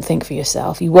won't think for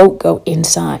yourself. You won't go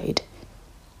inside.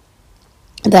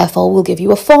 Therefore, we'll give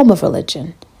you a form of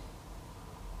religion.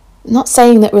 I'm not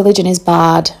saying that religion is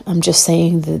bad. I'm just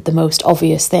saying the most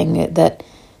obvious thing, that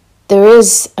there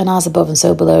is an as above and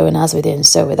so below, and as within,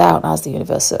 so without, as the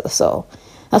universe, so the soul.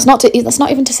 That's not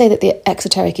even to say that the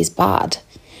exoteric is bad.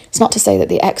 It's not to say that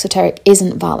the exoteric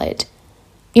isn't valid.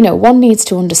 One needs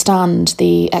to understand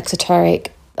the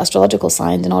exoteric astrological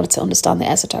signs in order to understand the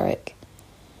esoteric.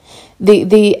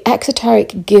 The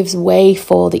exoteric gives way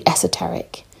for the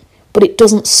esoteric, but it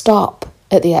doesn't stop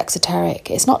at the exoteric.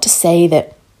 It's not to say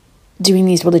that doing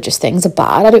these religious things are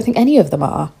bad. I don't think any of them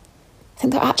are. I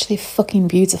think they're actually fucking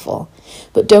beautiful.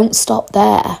 But don't stop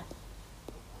there.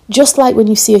 Just like when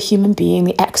you see a human being,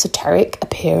 the exoteric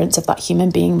appearance of that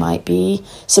human being might be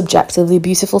subjectively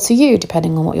beautiful to you,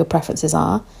 depending on what your preferences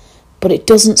are. But it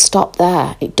doesn't stop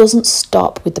there. It doesn't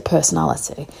stop with the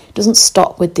personality. It doesn't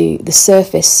stop with the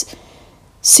surface,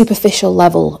 superficial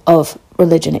level of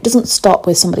religion. It doesn't stop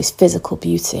with somebody's physical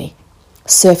beauty.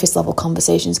 Surface level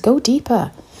conversations. Go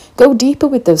deeper. Go deeper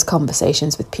with those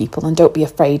conversations with people, and don't be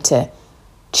afraid to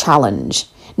challenge.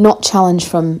 Not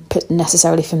challenge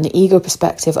necessarily from the ego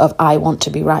perspective of I want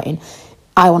to be right and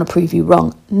I want to prove you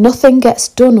wrong. Nothing gets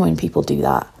done when people do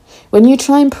that. When you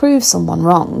try and prove someone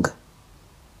wrong,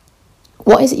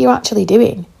 what is it you're actually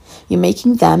doing? You're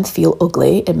making them feel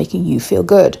ugly and making you feel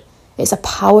good. It's a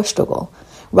power struggle.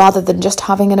 Rather than just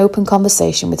having an open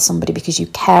conversation with somebody because you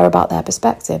care about their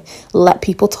perspective. Let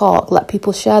people talk. Let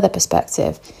people share their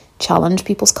perspective. Challenge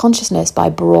people's consciousness by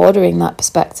broadening that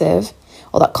perspective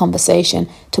or that conversation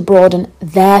to broaden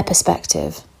their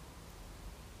perspective.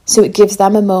 So it gives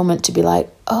them a moment to be like,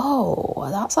 oh,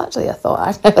 that's actually a thought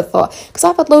I've never thought. Because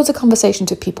I've had loads of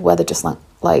conversations with people where they're just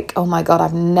like, oh my God,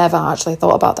 I've never actually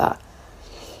thought about that.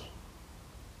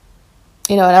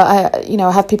 And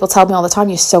I have people tell me all the time,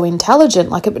 you're so intelligent.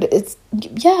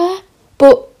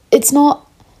 But it's not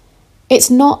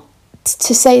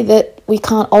to say that we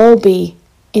can't all be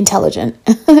intelligent.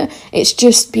 It's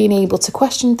just being able to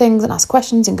question things and ask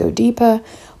questions and go deeper,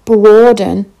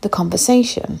 broaden the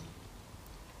conversation.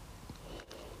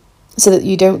 So that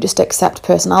you don't just accept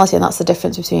personality. And that's the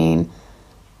difference between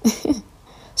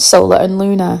solar and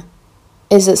lunar.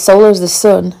 Is that solar is the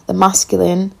sun, the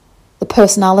masculine, the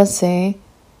personality,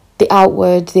 the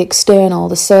outward, the external,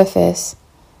 the surface,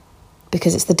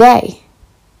 because it's the day.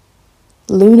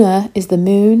 Lunar is the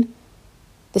moon,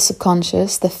 the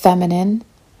subconscious, the feminine,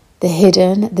 the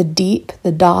hidden, the deep,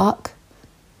 the dark,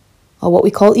 or what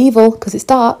we call evil, because it's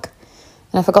dark.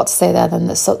 And I forgot to say there then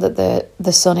that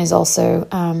the sun is also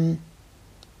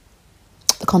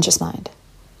the conscious mind.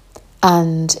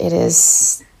 And it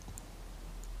is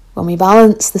when we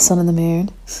balance the sun and the moon,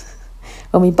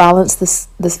 when we balance this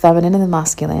feminine and the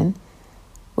masculine,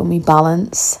 when we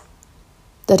balance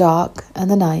the dark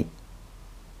and the night,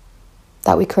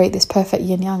 that we create this perfect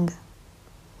yin-yang.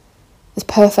 This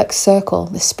perfect circle,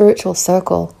 this spiritual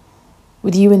circle,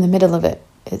 with you in the middle of it.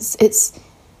 It's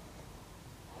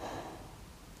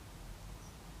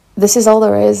this is all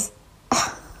there is.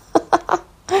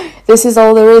 This is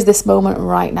all there is, this moment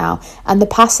right now. And the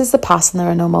past is the past, and there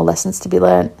are no more lessons to be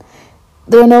learned.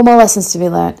 There are no more lessons to be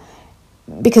learned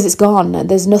because it's gone.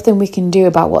 There's nothing we can do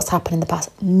about what's happened in the past.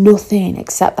 Nothing,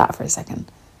 except that for a second.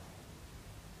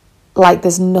 Like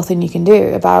there's nothing you can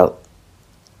do about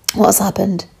what's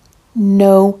happened.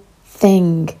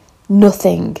 Nothing.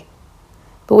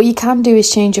 But what you can do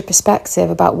is change your perspective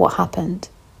about what happened.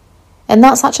 And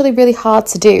that's actually really hard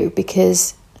to do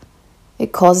because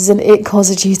it causes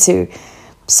you to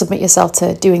submit yourself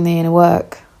to doing the inner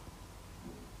work.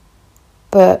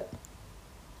 But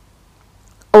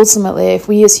ultimately, if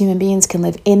we as human beings can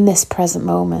live in this present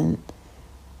moment,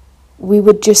 we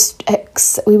would just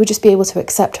be able to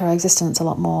accept our existence a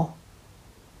lot more.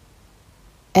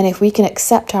 And if we can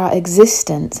accept our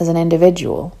existence as an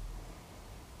individual,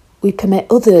 we permit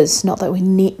others, not that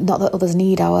others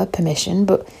need our permission,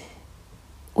 but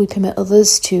we permit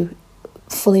others to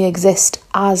fully exist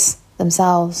as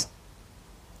themselves.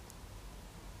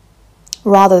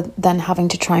 rather than having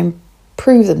to try and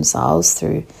prove themselves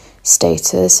through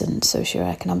status and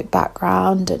socioeconomic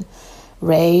background and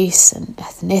race and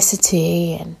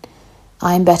ethnicity and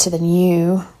I'm better than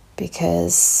you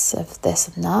because of this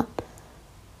and that.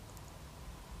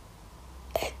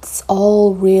 It's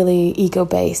all really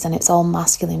ego-based and it's all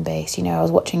masculine-based. You know, I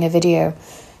was watching a video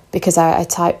because I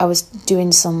was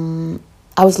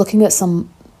looking at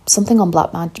something on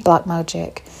Black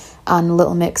Magic, and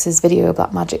Little Mix's video of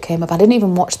Black Magic came up. I didn't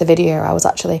even watch the video. I was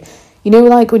actually, you know,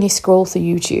 like when you scroll through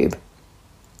YouTube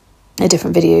at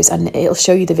different videos and it'll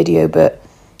show you the video but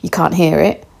you can't hear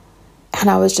it. And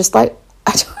I was just like,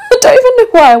 I don't even know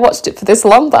why I watched it for this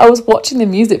long, but I was watching the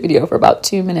music video for about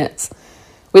 2 minutes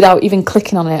without even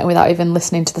clicking on it and without even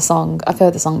listening to the song. I've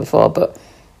heard the song before,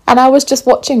 and I was just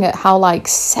watching it, how like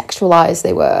sexualized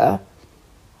they were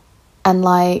and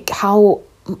like how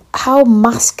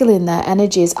masculine their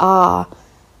energies are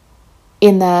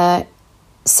in their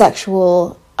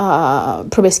sexual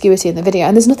promiscuity in the video.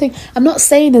 And there's nothing, I'm not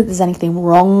saying that there's anything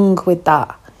wrong with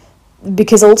that,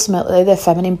 because ultimately they're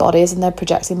feminine bodies and they're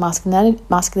projecting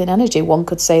masculine energy. One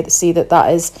could see that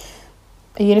is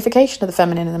a unification of the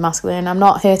feminine and the masculine. I'm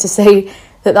not here to say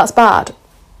that that's bad.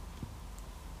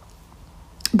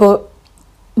 But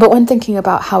when thinking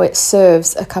about how it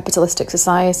serves a capitalistic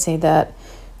society that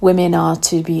women are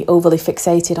to be overly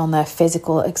fixated on their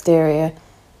physical exterior,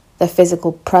 their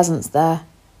physical presence, their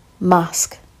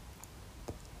mask,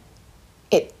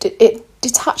 it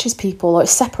detaches people, or it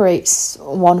separates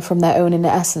one from their own inner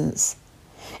essence.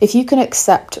 If you can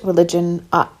accept religion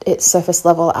at its surface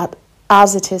level,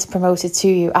 as it is promoted to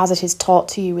you, as it is taught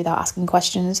to you, without asking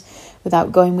questions,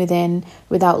 without going within,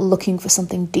 without looking for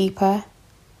something deeper,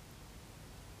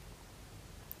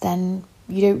 then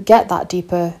you don't get that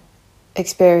deeper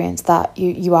experience that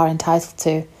you are entitled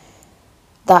to.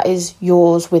 That is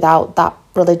yours without that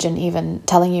religion even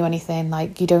telling you anything.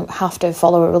 Like, you don't have to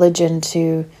follow a religion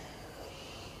to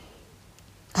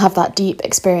have that deep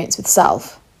experience with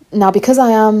self. Now, because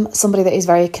I am somebody that is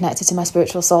very connected to my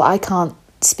spiritual soul, I can't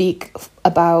speak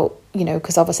about, you know,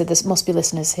 because obviously there must be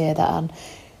listeners here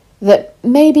that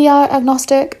maybe are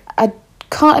agnostic. I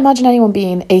can't imagine anyone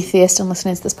being atheist and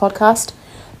listening to this podcast.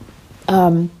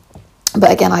 But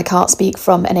again, I can't speak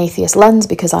from an atheist lens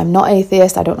because I'm not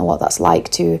atheist. I don't know what that's like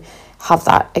to have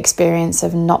that experience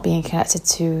of not being connected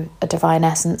to a divine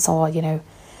essence, or, you know.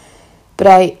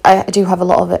 But I do have a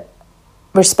lot of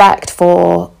respect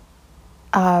for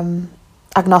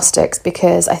agnostics,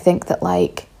 because I think that,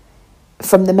 like,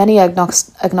 from the many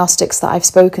agnostics that I've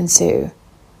spoken to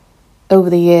over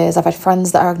the years, I've had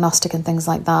friends that are agnostic and things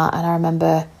like that. And I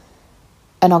remember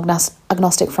an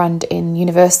agnostic friend in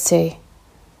university,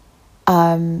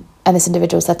 and this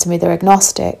individual said to me they're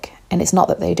agnostic, and it's not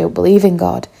that they don't believe in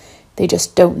God, they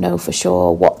just don't know for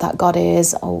sure what that God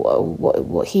is, or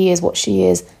what he is, what she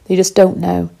is. They just don't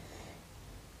know.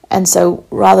 And so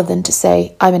rather than to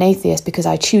say I'm an atheist because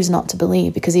I choose not to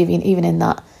believe, because even in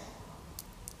that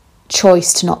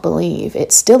choice to not believe,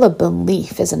 it's still a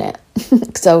belief, isn't it?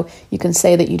 So you can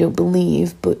say that you don't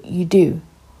believe, but you do.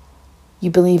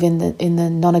 You believe in the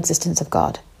non-existence of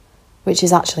God, which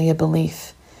is actually a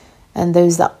belief. And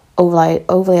those that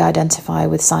overly identify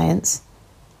with science,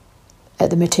 at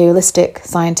the materialistic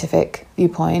scientific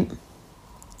viewpoint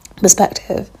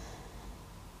perspective,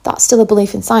 that's still a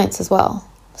belief in science as well.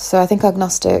 So I think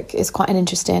agnostic is quite an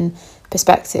interesting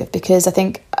perspective, because I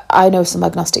think I know some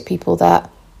agnostic people that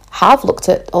have looked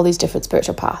at all these different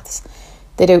spiritual paths.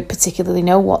 They don't particularly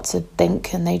know what to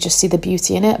think, and they just see the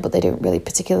beauty in it, but they don't really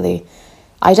particularly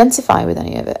identify with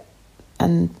any of it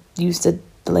and use the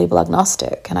label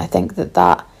agnostic. And I think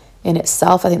that in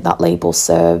itself, I think that label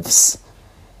serves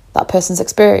that person's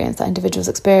experience, that individual's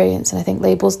experience. And I think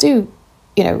labels do,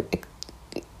 you know,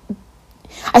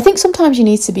 I think sometimes you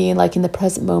need to be in the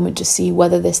present moment to see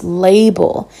whether this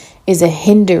label is a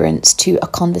hindrance to a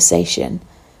conversation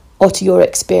or to your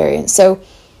experience. So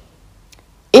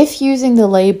if using the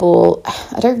label,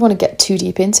 I don't want to get too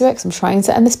deep into it because I'm trying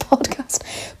to end this podcast,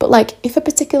 but if a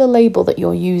particular label that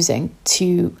you're using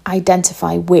to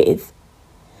identify with,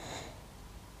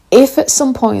 if at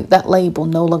some point that label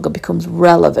no longer becomes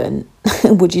relevant,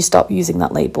 would you stop using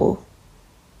that label?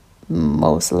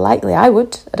 Most likely I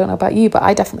would. I don't know about you, but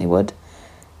I definitely would.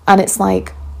 And it's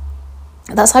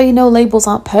that's how you know labels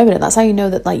aren't permanent. That's how you know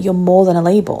that you're more than a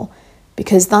label,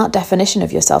 because that definition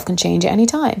of yourself can change at any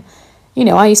time. You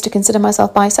know, I used to consider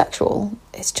myself bisexual.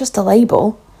 It's just a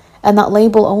label. And that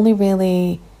label only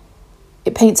really,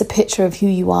 it paints a picture of who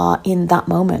you are in that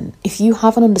moment. If you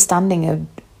have a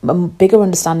bigger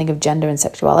understanding of gender and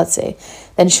sexuality,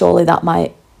 then surely that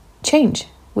might change.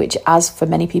 Which, as for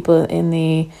many people in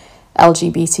the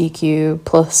LGBTQ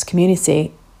plus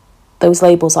community, those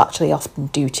labels actually often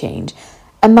do change.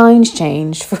 And mine's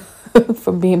changed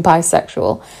from being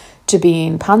bisexual to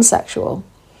being pansexual.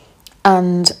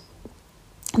 And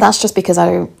that's just because I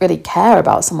don't really care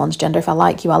about someone's gender. If I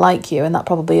like you, I like you. And that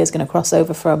probably is going to cross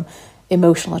over from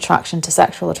emotional attraction to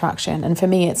sexual attraction. And for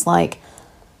me, it's like,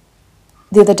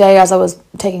 the other day as I was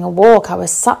taking a walk, I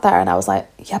was sat there and I was like,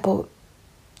 yeah, but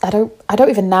I don't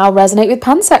even now resonate with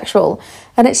pansexual.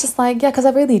 And it's just like, yeah, because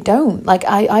I really don't. Like,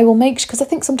 I will make, because I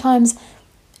think sometimes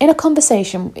in a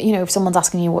conversation, you know, if someone's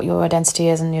asking you what your identity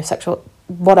is and your sexual,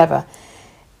 whatever,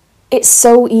 it's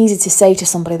so easy to say to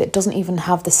somebody that doesn't even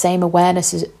have the same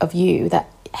awareness of you that,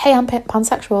 hey, I'm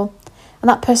pansexual. And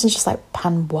that person's just like,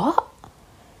 pan what?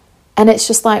 And it's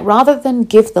just like, rather than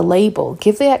give the label,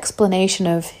 give the explanation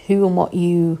of who and what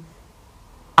you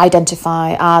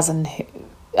identify as and,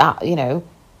 you know,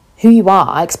 who you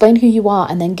are. Explain who you are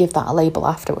and then give that a label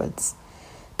afterwards.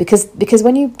 Because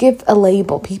when you give a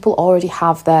label, people already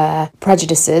have their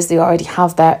prejudices. They already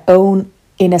have their own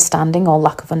inner standing or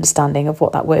lack of understanding of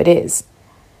what that word is.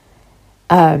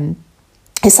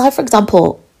 It's like, for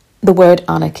example, the word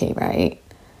anarchy, right?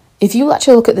 If you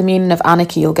actually look at the meaning of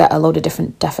anarchy, you'll get a load of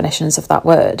different definitions of that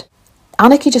word.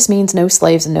 Anarchy just means no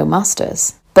slaves and no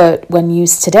masters. But when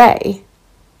used today,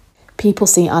 people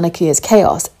see anarchy as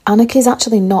chaos. Anarchy is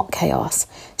actually not chaos.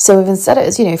 So if instead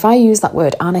of, you know, if I use that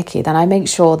word anarchy, then I make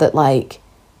sure that, like,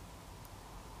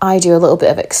 I do a little bit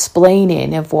of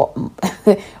explaining of what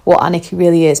what anarchy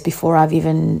really is before I've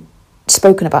even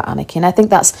spoken about anarchy. And I think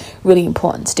that's really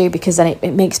important to do, because then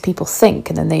it makes people think,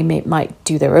 and then they might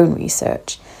do their own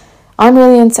research. I'm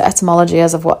really into etymology,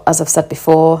 as I've said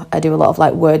before. I do a lot of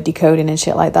like word decoding and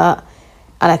shit like that.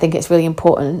 And I think it's really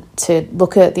important to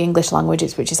look at the English language,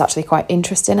 which is actually quite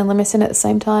interesting and limiting at the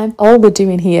same time. All we're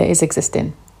doing here is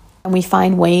existing. And we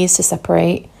find ways to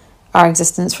separate our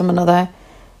existence from another.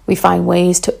 We find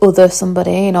ways to other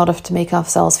somebody in order to make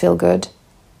ourselves feel good.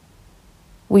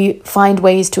 We find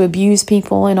ways to abuse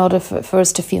people in order for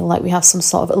us to feel like we have some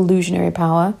sort of illusionary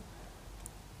power.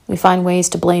 We find ways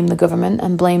to blame the government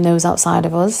and blame those outside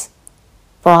of us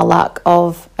for our lack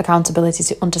of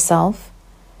accountability unto self.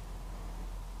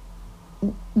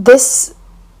 This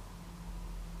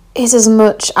is as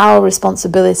much our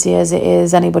responsibility as it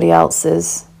is anybody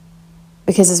else's.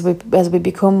 Because as we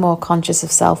become more conscious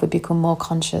of self, we become more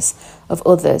conscious of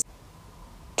others.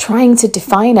 Trying to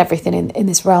define everything in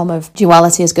this realm of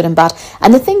duality as good and bad.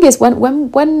 And the thing is,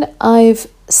 when I've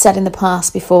said in the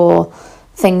past before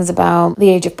things about the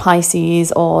age of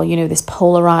Pisces, or, you know, this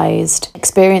polarized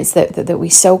experience that we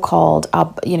so-called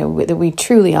are, you know, that we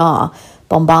truly are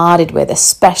bombarded with,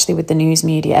 especially with the news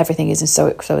media, everything is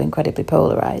so incredibly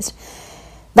polarized.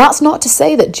 That's not to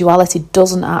say that duality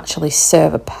doesn't actually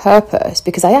serve a purpose,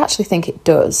 because I actually think it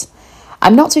does.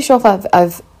 I'm not too sure if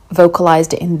I've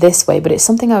vocalized it in this way, but it's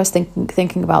something I was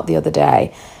thinking about the other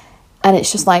day, and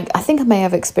it's just like, I think I may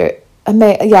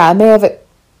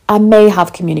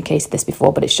have communicated this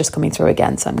before, but it's just coming through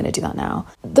again, so I'm going to do that now.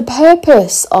 The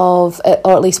purpose of,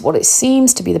 or at least what it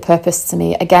seems to be the purpose to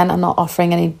me, again, I'm not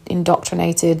offering any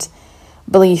indoctrinated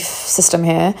belief system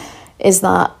here, is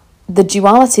that the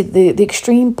duality, the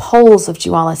extreme poles of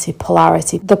duality,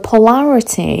 polarity, the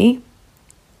polarity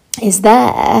is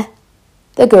there,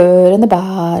 the good and the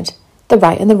bad, the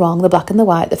right and the wrong, the black and the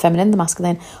white, the feminine and the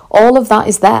masculine, all of that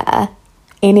is there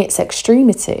in its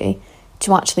extremity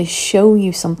to actually show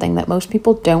you something that most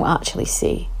people don't actually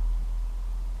see.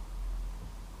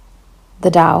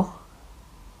 The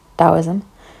Taoism,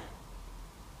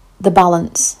 the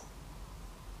balance,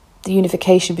 the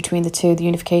unification between the two, the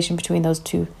unification between those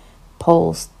two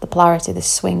poles, the polarity, the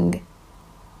swing.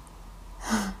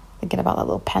 Thinking about that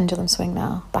little pendulum swing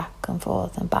now, back and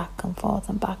forth and back and forth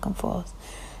and back and forth.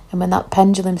 And when that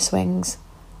pendulum swings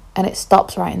and it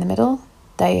stops right in the middle,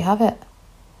 there you have it.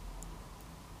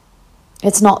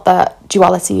 It's not that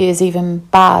duality is even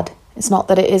bad. It's not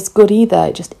that it is good either.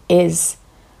 It just is.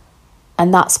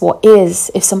 And that's what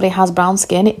is. If somebody has brown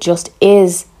skin, it just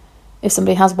is. If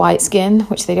somebody has white skin,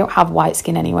 which they don't have white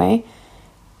skin anyway,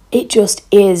 it just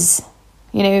is.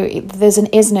 You know, there's an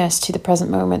isness to the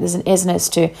present moment. There's an isness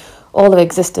to all of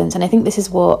existence. And I think this is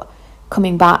what,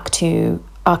 coming back to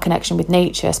our connection with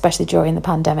nature, especially during the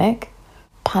panicdemic,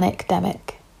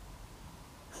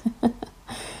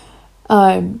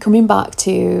 coming back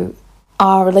to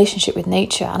our relationship with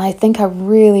nature. And I think I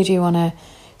really do want to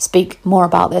speak more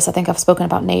about this. I think I've spoken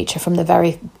about nature from the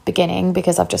very beginning,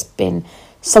 because I've just been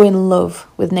so in love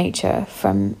with nature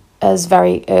from as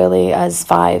very early as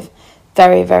 5.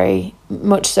 Very, very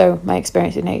much so, my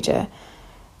experience with nature.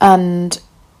 And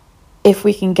if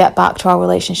we can get back to our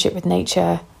relationship with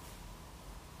nature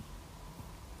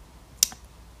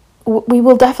we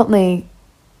will definitely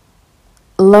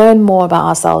learn more about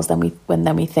ourselves than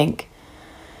we think.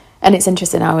 And it's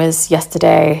interesting,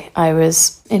 yesterday I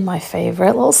was in my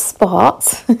favourite little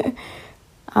spot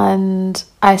and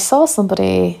I saw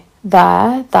somebody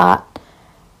there that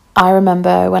I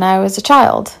remember when I was a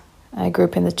child. I grew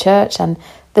up in the church, and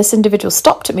this individual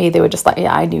stopped at me. They were just like,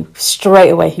 yeah, I knew straight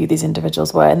away who these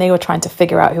individuals were, and they were trying to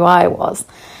figure out who I was.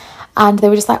 And they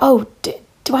were just like, oh,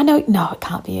 do I know? No, it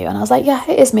can't be you. And I was like, yeah,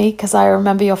 it is me, because I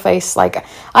remember your face. Like,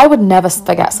 I would never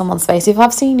forget someone's face. If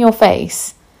I've seen your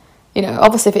face, you know,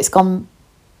 obviously if it's gone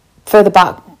further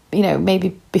back, you know,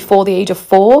 maybe before the age of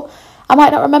 4, I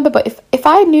might not remember. But if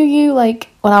I knew you, like,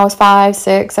 when I was 5,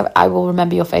 6, I will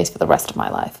remember your face for the rest of my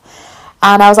life.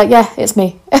 And I was like, yeah, it's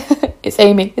me. It's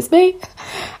Amy. It's me.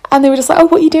 And they were just like, oh,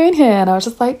 what are you doing here? And I was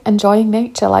just like, enjoying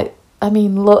nature. Like, I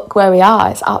mean, look where we are.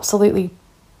 It's absolutely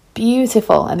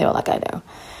beautiful. And they were like, I know.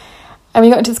 And we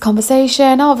got into this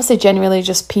conversation. Obviously, generally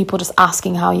just people just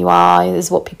asking how you are is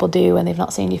what people do when they've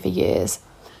not seen you for years.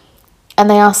 And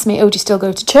they asked me, oh, do you still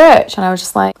go to church? And I was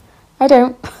just like, I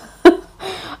don't.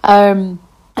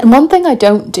 And one thing I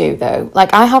don't do, though,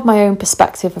 like, I have my own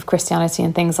perspective of Christianity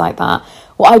and things like that.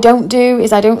 What I don't do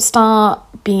is I don't start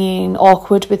being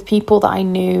awkward with people that I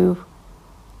knew,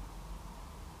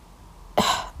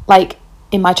 like,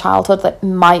 in my childhood that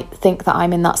might think that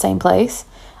I'm in that same place.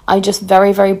 I just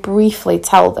very, very briefly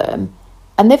tell them.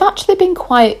 And they've actually been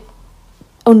quite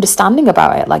understanding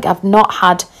about it. Like, I've not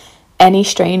had any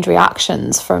strange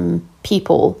reactions from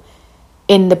people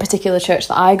in the particular church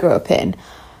that I grew up in,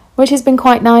 which has been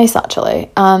quite nice,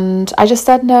 actually. And I just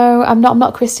said, no, I'm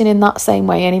not Christian in that same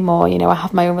way anymore. You know, I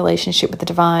have my own relationship with the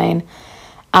divine,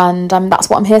 and that's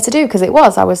what I'm here to do. Because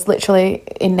I was literally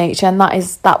in nature, and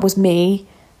that was me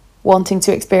wanting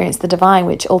to experience the divine,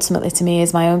 which ultimately to me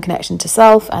is my own connection to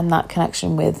self and that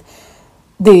connection with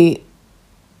the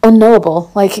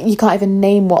unknowable. Like, you can't even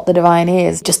name what the divine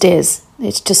is. It just is.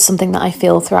 It's just something that I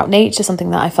feel throughout nature, something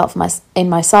that I felt in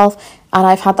myself, and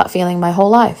I've had that feeling my whole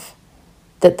life.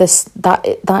 That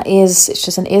is, it's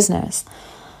just an isness.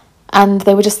 And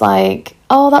they were just like,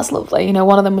 oh, that's lovely. You know,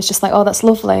 one of them was just like, oh, that's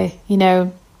lovely, you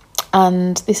know.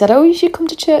 And they said, oh, you should come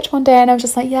to church one day. And I was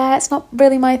just like, yeah, it's not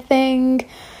really my thing.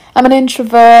 I'm an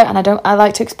introvert, and I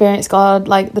like to experience God,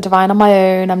 like the divine, on my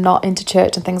own. I'm not into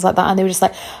church and things like that. And they were just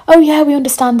like, oh yeah, we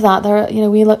understand that. There are, you know,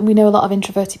 we know a lot of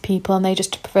introverted people, and they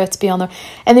just prefer to be on their.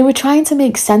 And they were trying to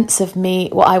make sense of me.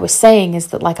 What I was saying is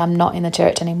that, like, I'm not in the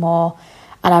church anymore,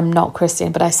 and I'm not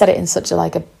Christian. But I said it in such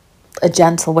a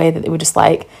gentle way that they were just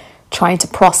like trying to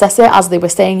process it as they were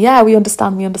saying, yeah, we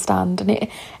understand.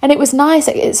 And it was nice.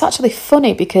 It's actually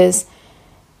funny because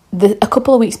a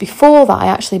couple of weeks before that, I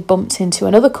actually bumped into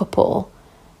another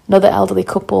elderly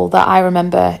couple that I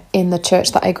remember in the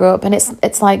church that I grew up. And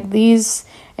it's like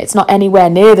it's not anywhere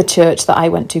near the church that I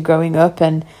went to growing up.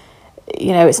 And,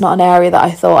 you know, it's not an area that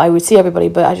I thought I would see everybody.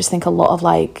 But I just think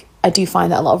I do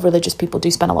find that a lot of religious people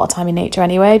do spend a lot of time in nature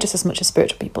anyway, just as much as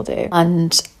spiritual people do.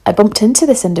 And I bumped into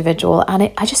this individual,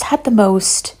 and I just had the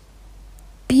most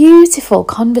beautiful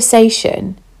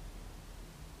conversation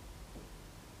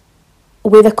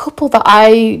with a couple that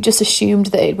I just assumed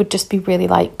that it would just be really,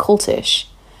 like, cultish.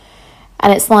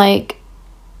 And it's like,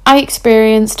 I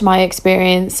experienced my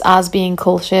experience as being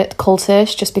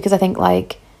cultish just because I think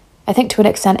to an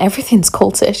extent everything's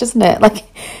cultish, isn't it? Like,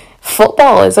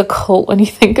 football is a cult when you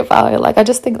think about it. Like, I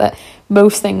just think that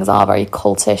most things are very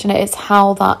cultish, and it's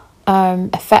how that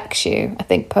affects you, I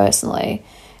think, personally,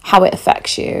 how it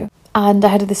affects you. And I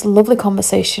had this lovely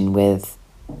conversation with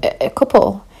a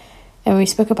couple, and we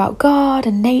spoke about God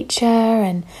and nature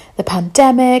and the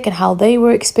pandemic and how they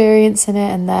were experiencing it,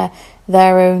 and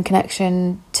their own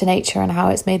connection to nature and how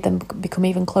it's made them become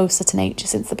even closer to nature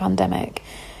since the pandemic.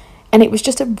 And it was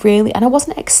just and I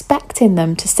wasn't expecting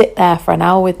them to sit there for an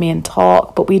hour with me and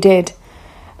talk, but we did.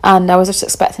 And I was just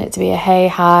expecting it to be a hey,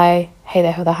 hi, hey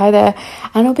there, hi there,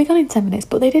 and I'll be gone in 10 minutes.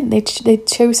 But they didn't. They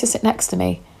chose to sit next to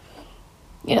me.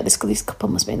 You know, this couple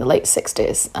must be in the late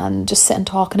 60s, and just sit and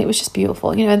talk, and it was just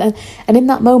beautiful. You know, and in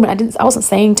that moment, I wasn't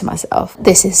saying to myself,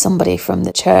 this is somebody from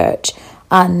the church,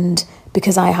 and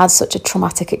because I had such a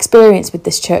traumatic experience with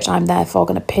this church, I'm therefore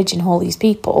going to pigeonhole these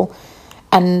people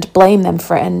and blame them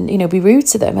for it, and, you know, be rude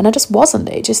to them. And I just wasn't.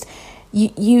 It just,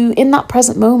 you in that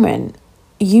present moment,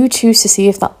 you choose to see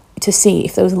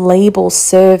if those labels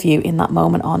serve you in that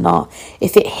moment or not,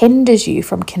 if it hinders you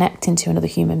from connecting to another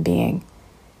human being.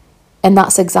 And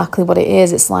that's exactly what it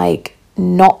is. It's like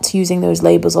not using those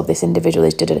labels of this individual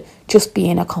is just be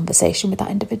in a conversation with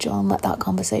that individual and let that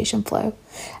conversation flow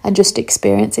and just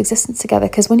experience existence together.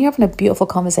 Because when you're having a beautiful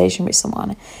conversation with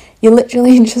someone, you're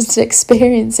literally just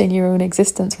experiencing your own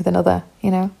existence with another,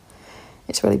 you know.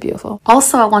 It's really beautiful.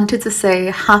 Also, I wanted to say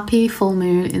happy full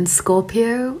moon in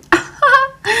Scorpio.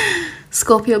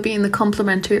 Scorpio being the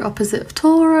complementary opposite of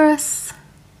Taurus.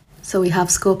 So we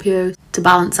have Scorpio to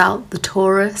balance out the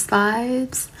Taurus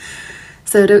vibes.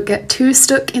 So don't get too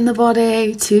stuck in the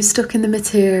body, too stuck in the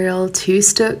material, too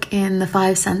stuck in the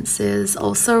five senses.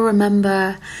 Also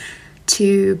remember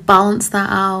to balance that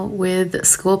out with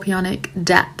scorpionic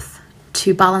depth,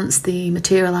 to balance the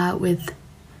material out with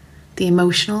the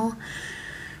emotional,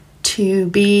 to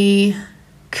be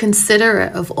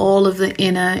considerate of all of the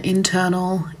inner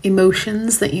internal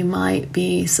emotions that you might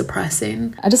be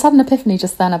suppressing. I just had an epiphany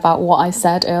just then about what I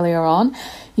said earlier on.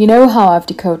 You know how I've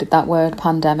decoded that word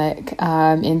pandemic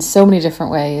in so many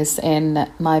different ways in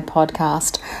my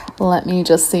podcast. Let me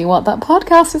just see what that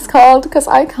podcast is called, because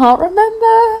I can't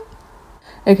remember.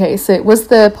 Okay, so it was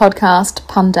the podcast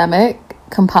Pandemic,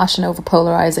 Compassion Over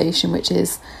Polarization, which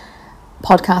is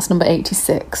podcast number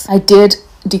 86. I did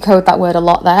decode that word a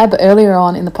lot there, but earlier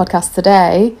on in the podcast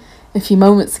today, a few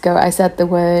moments ago, I said the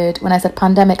word, when I said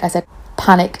pandemic, I said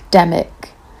panic-demic,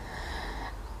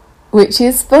 which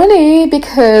is funny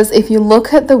because if you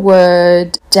look at the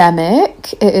word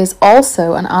demic, it is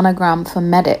also an anagram for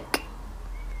medic,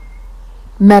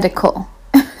 medical.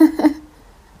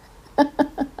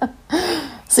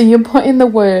 So you're putting the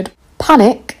word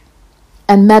panic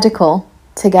and medical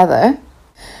together.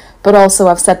 But also,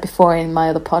 I've said before in my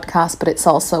other podcast, but it's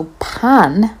also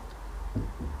pan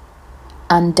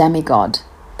and demigod,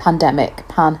 pandemic,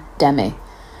 pandemic,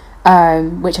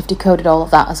 which I've decoded all of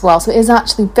that as well. So it is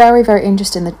actually very, very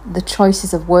interesting, the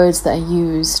choices of words that are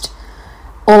used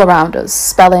all around us.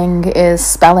 Spelling is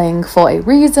spelling for a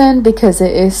reason, because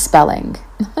it is spelling.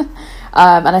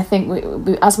 And I think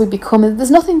we, as we become,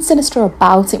 there's nothing sinister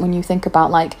about it when you think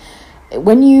about, like,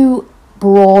 when you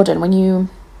broaden, when you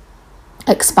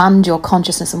expand your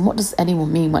consciousness. And what does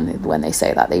anyone mean when they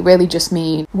say that? They really just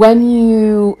mean when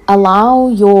you allow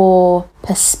your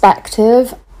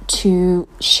perspective to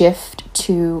shift,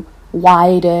 to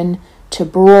widen, to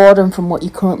broaden from what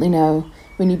you currently know.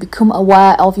 When you become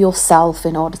aware of yourself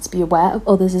in order to be aware of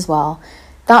others as well.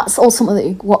 That's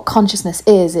ultimately what consciousness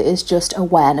is. It is just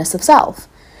awareness of self.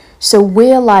 So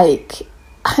we're like,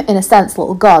 in a sense,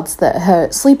 little gods that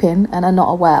are sleeping and are not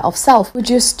aware of self. We're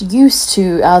just used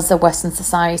to, as a Western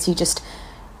society, just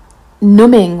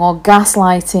numbing or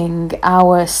gaslighting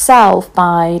ourself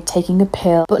by taking a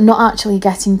pill, but not actually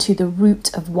getting to the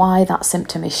root of why that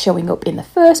symptom is showing up in the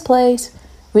first place,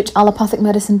 which allopathic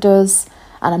medicine does.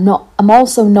 And I'm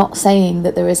also not saying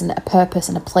that there isn't a purpose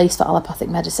and a place for allopathic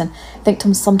medicine. I think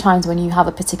sometimes when you have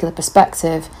a particular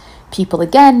perspective, people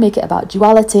again make it about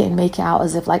duality and make it out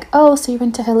as if like, oh, so you're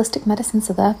into holistic medicine,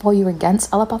 so therefore you're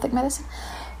against allopathic medicine.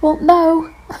 Well,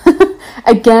 no.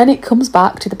 Again, it comes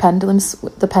back to the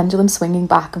pendulum swinging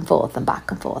back and forth and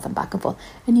back and forth and back and forth,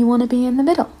 and you want to be in the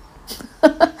middle.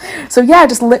 So yeah,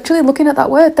 just literally looking at that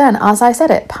word then, as I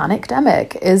said it,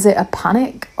 panic-demic. Is it a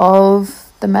panic of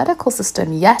the medical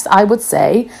system? Yes, I would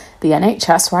say the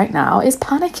NHS right now is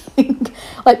panicking.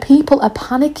 Like, people are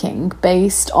panicking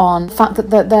based on the fact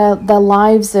that their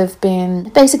lives have been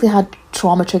basically had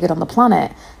trauma triggered on the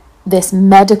planet. This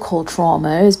medical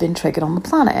trauma has been triggered on the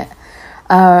planet.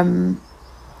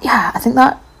 Yeah, I think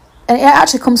that, and it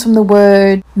actually comes from the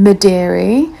word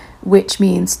medere, which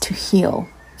means to heal.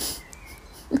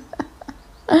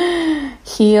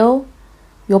 Heal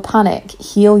your panic,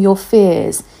 heal your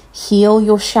fears, heal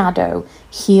your shadow,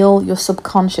 heal your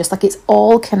subconscious. Like, it's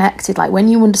all connected. Like, when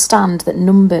you understand that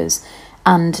numbers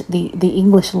and the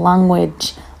English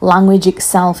language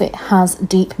itself, it has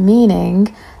deep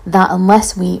meaning, that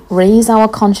unless we raise our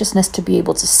consciousness to be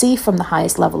able to see from the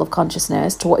highest level of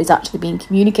consciousness to what is actually being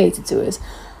communicated to us,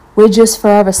 we're just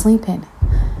forever sleeping.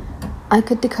 I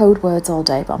could decode words all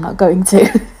day, but I'm not going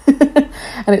to.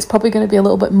 And it's probably going to be a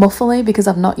little bit muffly because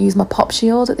I've not used my pop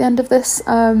shield at the end of this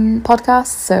podcast.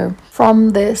 So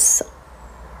from this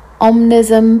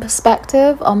omnism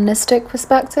perspective, omnistic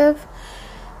perspective,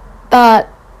 that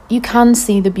you can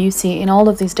see the beauty in all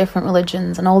of these different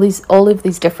religions and all of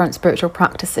these different spiritual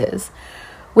practices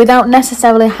without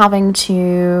necessarily having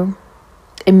to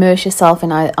immerse yourself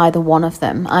in either one of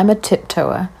them. I'm a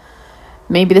tiptoer.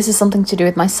 Maybe this is something to do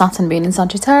with my Saturn being in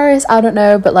Sagittarius, I don't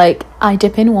know, but like, I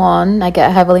dip in one, I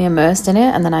get heavily immersed in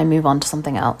it, and then I move on to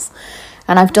something else.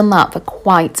 And I've done that for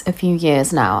quite a few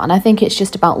years now, and I think it's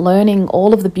just about learning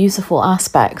all of the beautiful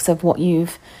aspects of what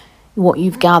you've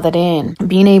gathered in,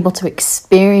 being able to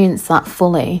experience that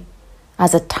fully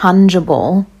as a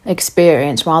tangible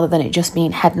experience rather than it just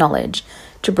being head knowledge,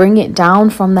 to bring it down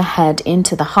from the head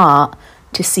into the heart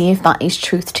to see if that is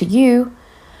truth to you.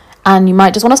 And you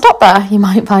might just want to stop there. You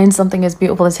might find something as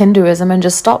beautiful as Hinduism and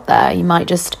just stop there. You might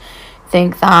just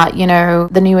think that, you know,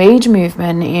 the New Age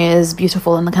movement is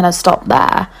beautiful and kind of stop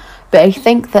there. But I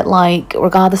think that, like,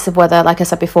 regardless of whether, like I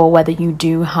said before, whether you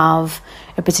do have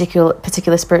a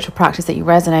particular spiritual practice that you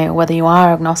resonate, or whether you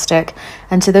are agnostic,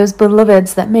 and to those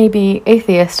beloveds that may be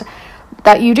atheist,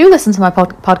 that you do listen to my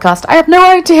podcast, I have no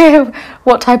idea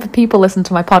what type of people listen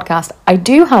to my podcast. I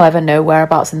do, however, know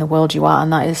whereabouts in the world you are,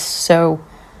 and that is so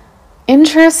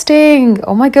interesting.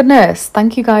 Oh my goodness.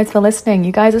 Thank you guys for listening.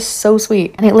 You guys are so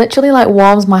sweet. And it literally like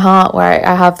warms my heart where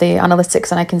I have the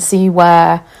analytics and I can see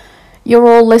where you're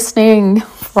all listening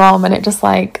from, and it just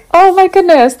like, oh my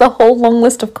goodness, the whole long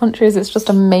list of countries, it's just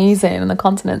amazing, and the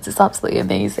continents, it's absolutely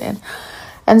amazing.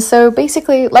 And so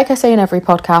basically, like I say in every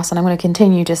podcast, and I'm going to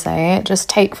continue to say it, just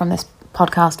take from this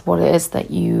podcast what it is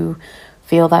that you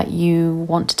feel that you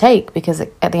want to take, because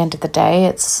at the end of the day,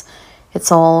 it's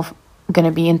all going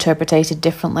to be interpreted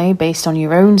differently based on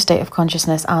your own state of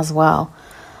consciousness as well.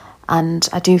 And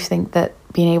I do think that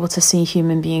being able to see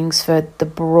human beings for the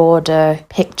broader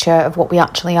picture of what we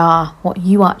actually are, what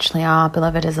you actually are,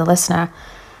 beloved, as a listener.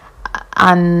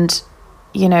 And,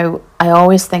 you know, I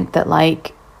always think that,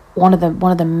 like, one of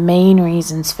the main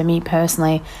reasons for me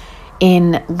personally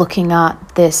in looking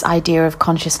at this idea of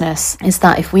consciousness is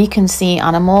that if we can see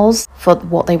animals for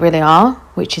what they really are,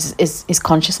 which is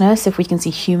consciousness, if we can see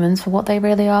humans for what they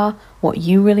really are, what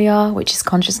you really are, which is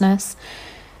consciousness,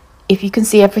 if you can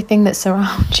see everything that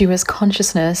surrounds you as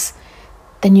consciousness,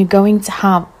 then you're going to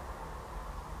have,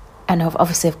 and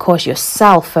obviously, of course,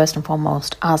 yourself first and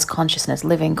foremost as consciousness,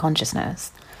 living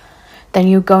consciousness, then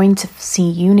you're going to see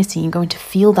unity. You're going to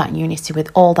feel that unity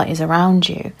with all that is around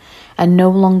you. And no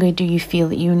longer do you feel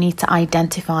that you need to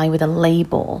identify with a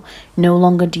label. No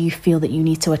longer do you feel that you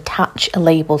need to attach a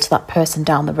label to that person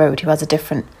down the road who has a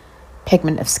different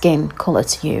pigment of skin colour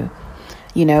to you.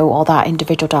 You know, or that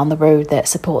individual down the road that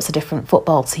supports a different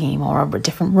football team or a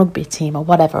different rugby team or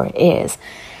whatever it is.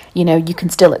 You know, you can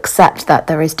still accept that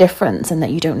there is difference and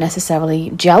that you don't necessarily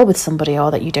gel with somebody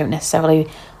or that you don't necessarily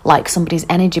like somebody's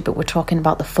energy, but we're talking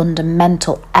about the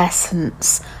fundamental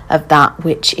essence of that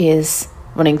which is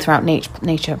running throughout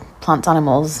nature, plants,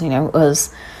 animals, you know,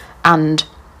 us. And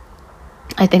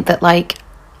I think that, like,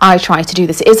 I try to do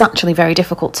this. It is actually very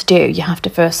difficult to do. You have to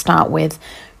first start with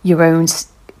your own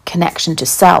connection to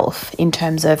self in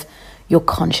terms of your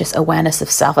conscious awareness of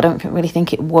self. I don't really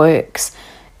think it works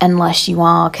unless you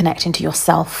are connecting to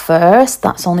yourself first.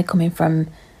 That's only coming from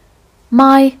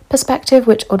my perspective,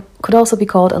 which could also be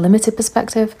called a limited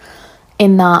perspective,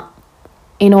 in that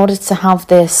in order to have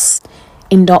this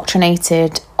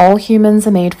indoctrinated, all humans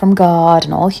are made from God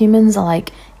and all humans are like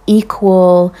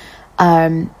equal,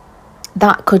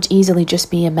 that could easily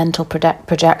just be a mental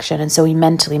projection. And so we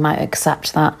mentally might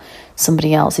accept that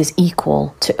somebody else is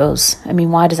equal to us. I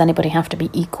mean, why does anybody have to be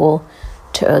equal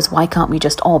to us? Why can't we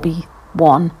just all be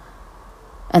one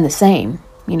and the same?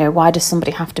 You know, why does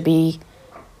somebody have to be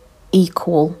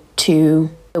equal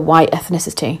to the white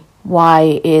ethnicity?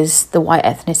 Why is the white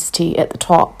ethnicity at the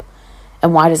top?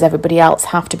 And why does everybody else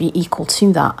have to be equal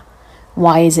to that?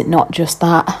 Why is it not just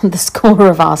that the colour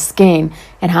of our skin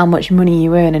and how much money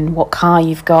you earn and what car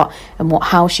you've got and what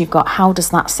house you've got? How does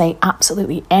that say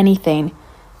absolutely anything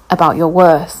about your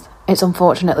worth? It's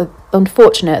unfortunate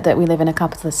that we live in a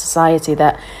capitalist society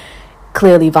that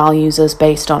clearly values us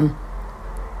based on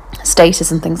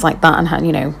status and things like that, and how,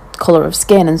 you know, colour of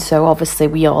skin. And so obviously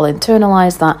we all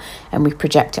internalise that and we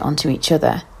project it onto each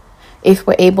other. If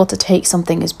we're able to take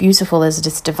something as beautiful as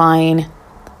this divine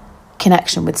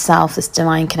connection with self, this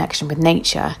divine connection with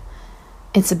nature,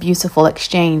 it's a beautiful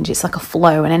exchange. It's like a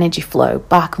flow, an energy flow,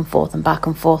 back and forth and back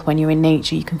and forth. When you're in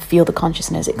nature, you can feel the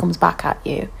consciousness, it comes back at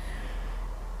you.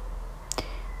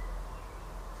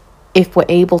 If we're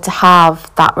able to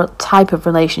have that type of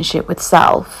relationship with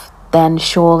self, then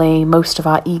surely most of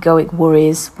our egoic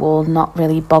worries will not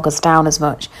really bog us down as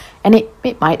much. And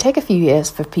it might take a few years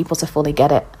for people to fully get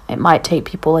it. It might take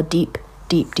people a deep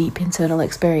internal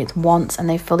experience once and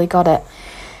they've fully got it.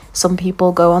 Some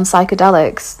people go on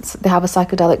psychedelics, they have a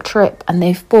psychedelic trip and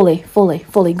they've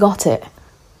fully got it.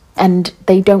 And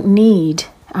they don't need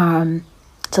to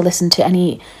listen to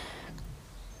any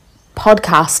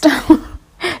podcast.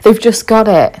 They've just got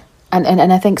it.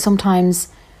 And I think sometimes,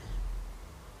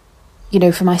 you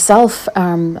know, for myself,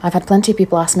 I've had plenty of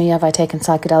people ask me, have I taken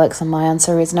psychedelics? And my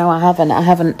answer is no, I haven't. I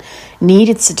haven't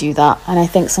needed to do that. And I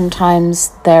think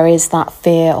sometimes there is that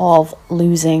fear of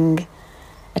losing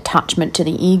attachment to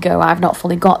the ego. I've not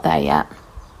fully got there yet.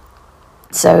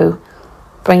 So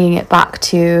bringing it back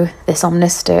to this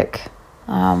omnistic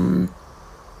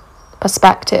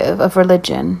perspective of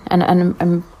religion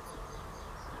and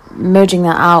merging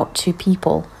that out to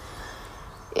people,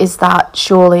 is that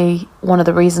surely one of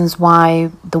the reasons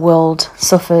why the world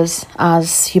suffers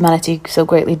as humanity so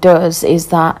greatly does is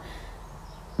that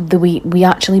we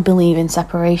actually believe in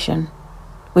separation.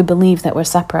 We believe that we're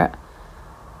separate.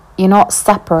 You're not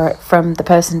separate from the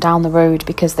person down the road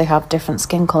because they have different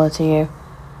skin colour to you.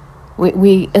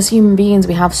 We as human beings,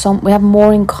 we have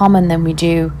more in common than we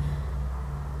do.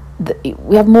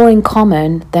 We have more in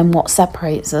common than what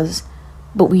separates us,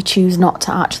 but we choose not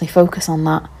to actually focus on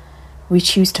that. We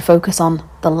choose to focus on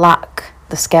the lack,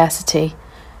 the scarcity,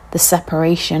 the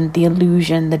separation, the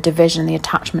illusion, the division, the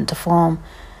attachment to form.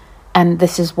 And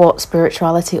this is what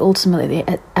spirituality ultimately,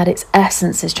 at its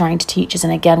essence, is trying to teach us.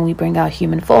 And again, we bring our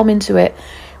human form into it.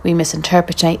 We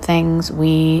misinterpret things.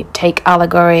 We take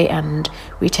allegory and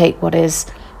we take what is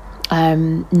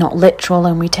not literal,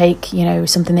 and we take,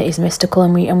 something that is mystical,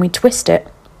 and we twist it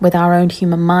with our own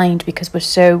human mind, because we're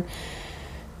so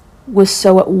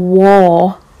at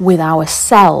war with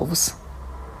ourselves.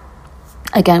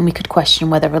 Again, we could question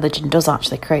whether religion does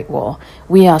actually create war.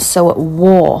 We are so at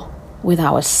war with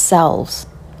ourselves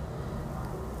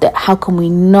that how can we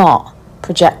not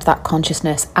project that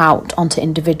consciousness out onto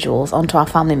individuals, onto our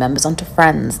family members, onto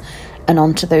friends, and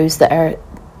onto those that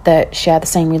share the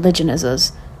same religion as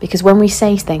us? Because when we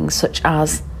say things such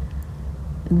as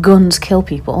guns kill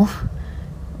people,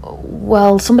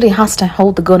 well, somebody has to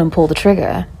hold the gun and pull the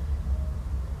trigger.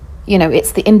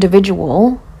 It's the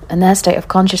individual and their state of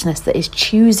consciousness that is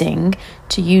choosing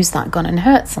to use that gun and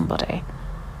hurt somebody.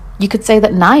 You could say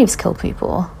that knives kill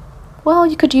people. Well,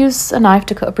 you could use a knife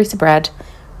to cut a piece of bread,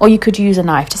 or you could use a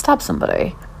knife to stab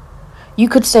somebody. You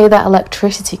could say that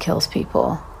electricity kills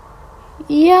people.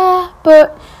 Yeah,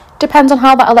 but depends on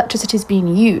how that electricity is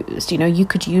being used. You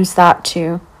could use that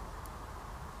to,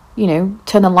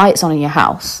 turn the lights on in your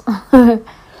house.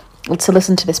 To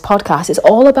listen to this podcast. It's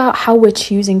all about how we're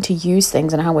choosing to use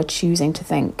things and how we're choosing to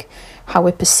think, how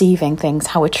we're perceiving things,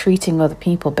 how we're treating other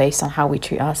people based on how we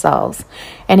treat ourselves.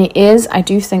 And I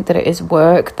do think that it is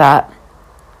work that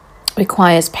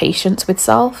requires patience with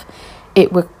self.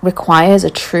 It requires a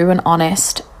true and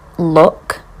honest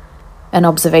look, an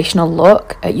observational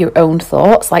look at your own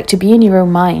thoughts, like to be in your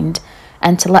own mind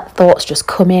and to let thoughts just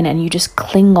come in and you just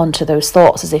cling on to those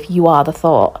thoughts as if you are the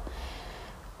thought.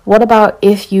 What about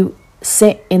if you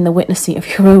sit in the witness seat of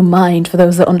your own mind, for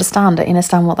those that understand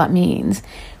what that means?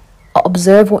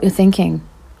 Observe what you're thinking.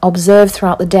 Observe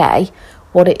throughout the day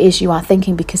what it is you are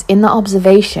thinking, because in that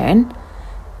observation,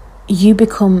 you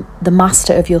become the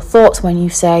master of your thoughts when you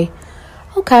say,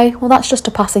 okay, well, that's just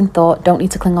a passing thought. Don't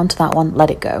need to cling on to that one. Let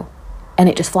it go. And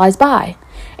it just flies by.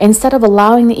 Instead of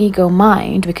allowing the ego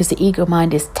mind, because the ego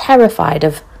mind is terrified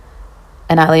of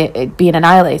being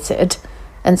annihilated,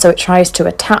 and so it tries to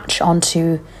attach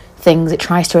onto things, it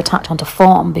tries to attach onto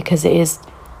form, because it is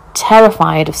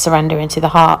terrified of surrendering to the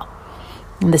heart.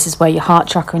 And this is where your heart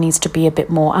chakra needs to be a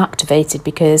bit more activated,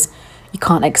 because you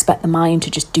can't expect the mind to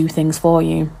just do things for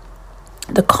you.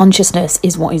 The consciousness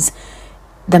is what is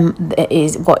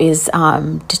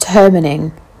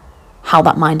determining how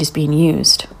that mind is being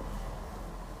used.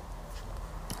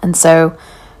 And so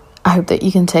I hope that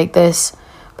you can take this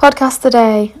podcast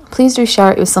today. Please do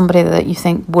share it with somebody that you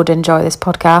think would enjoy this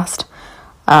podcast.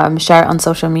 Share it on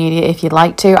social media if you'd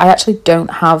like to. I actually don't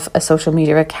have a social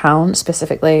media account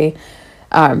specifically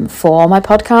for my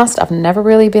podcast. I've never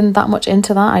really been that much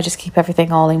into that. I just keep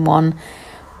everything all in one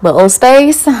little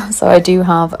space. So I do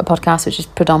have a podcast which is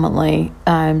predominantly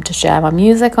to share my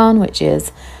music on, which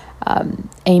is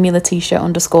Amy Letitia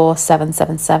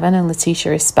 _777, and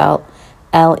Letitia is spelled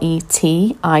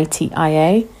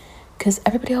Letitia, because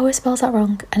everybody always spells that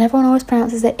wrong and everyone always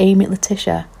pronounces it Amy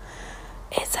Letitia.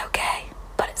 It's okay,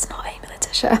 but it's not Amy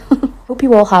Letitia. Hope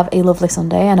you all have a lovely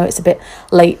Sunday. I know it's a bit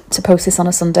late to post this on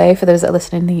a Sunday for those that are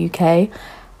listening in the UK.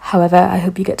 However, I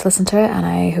hope you get to listen to it, and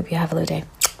I hope you have a lovely day.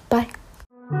 Bye.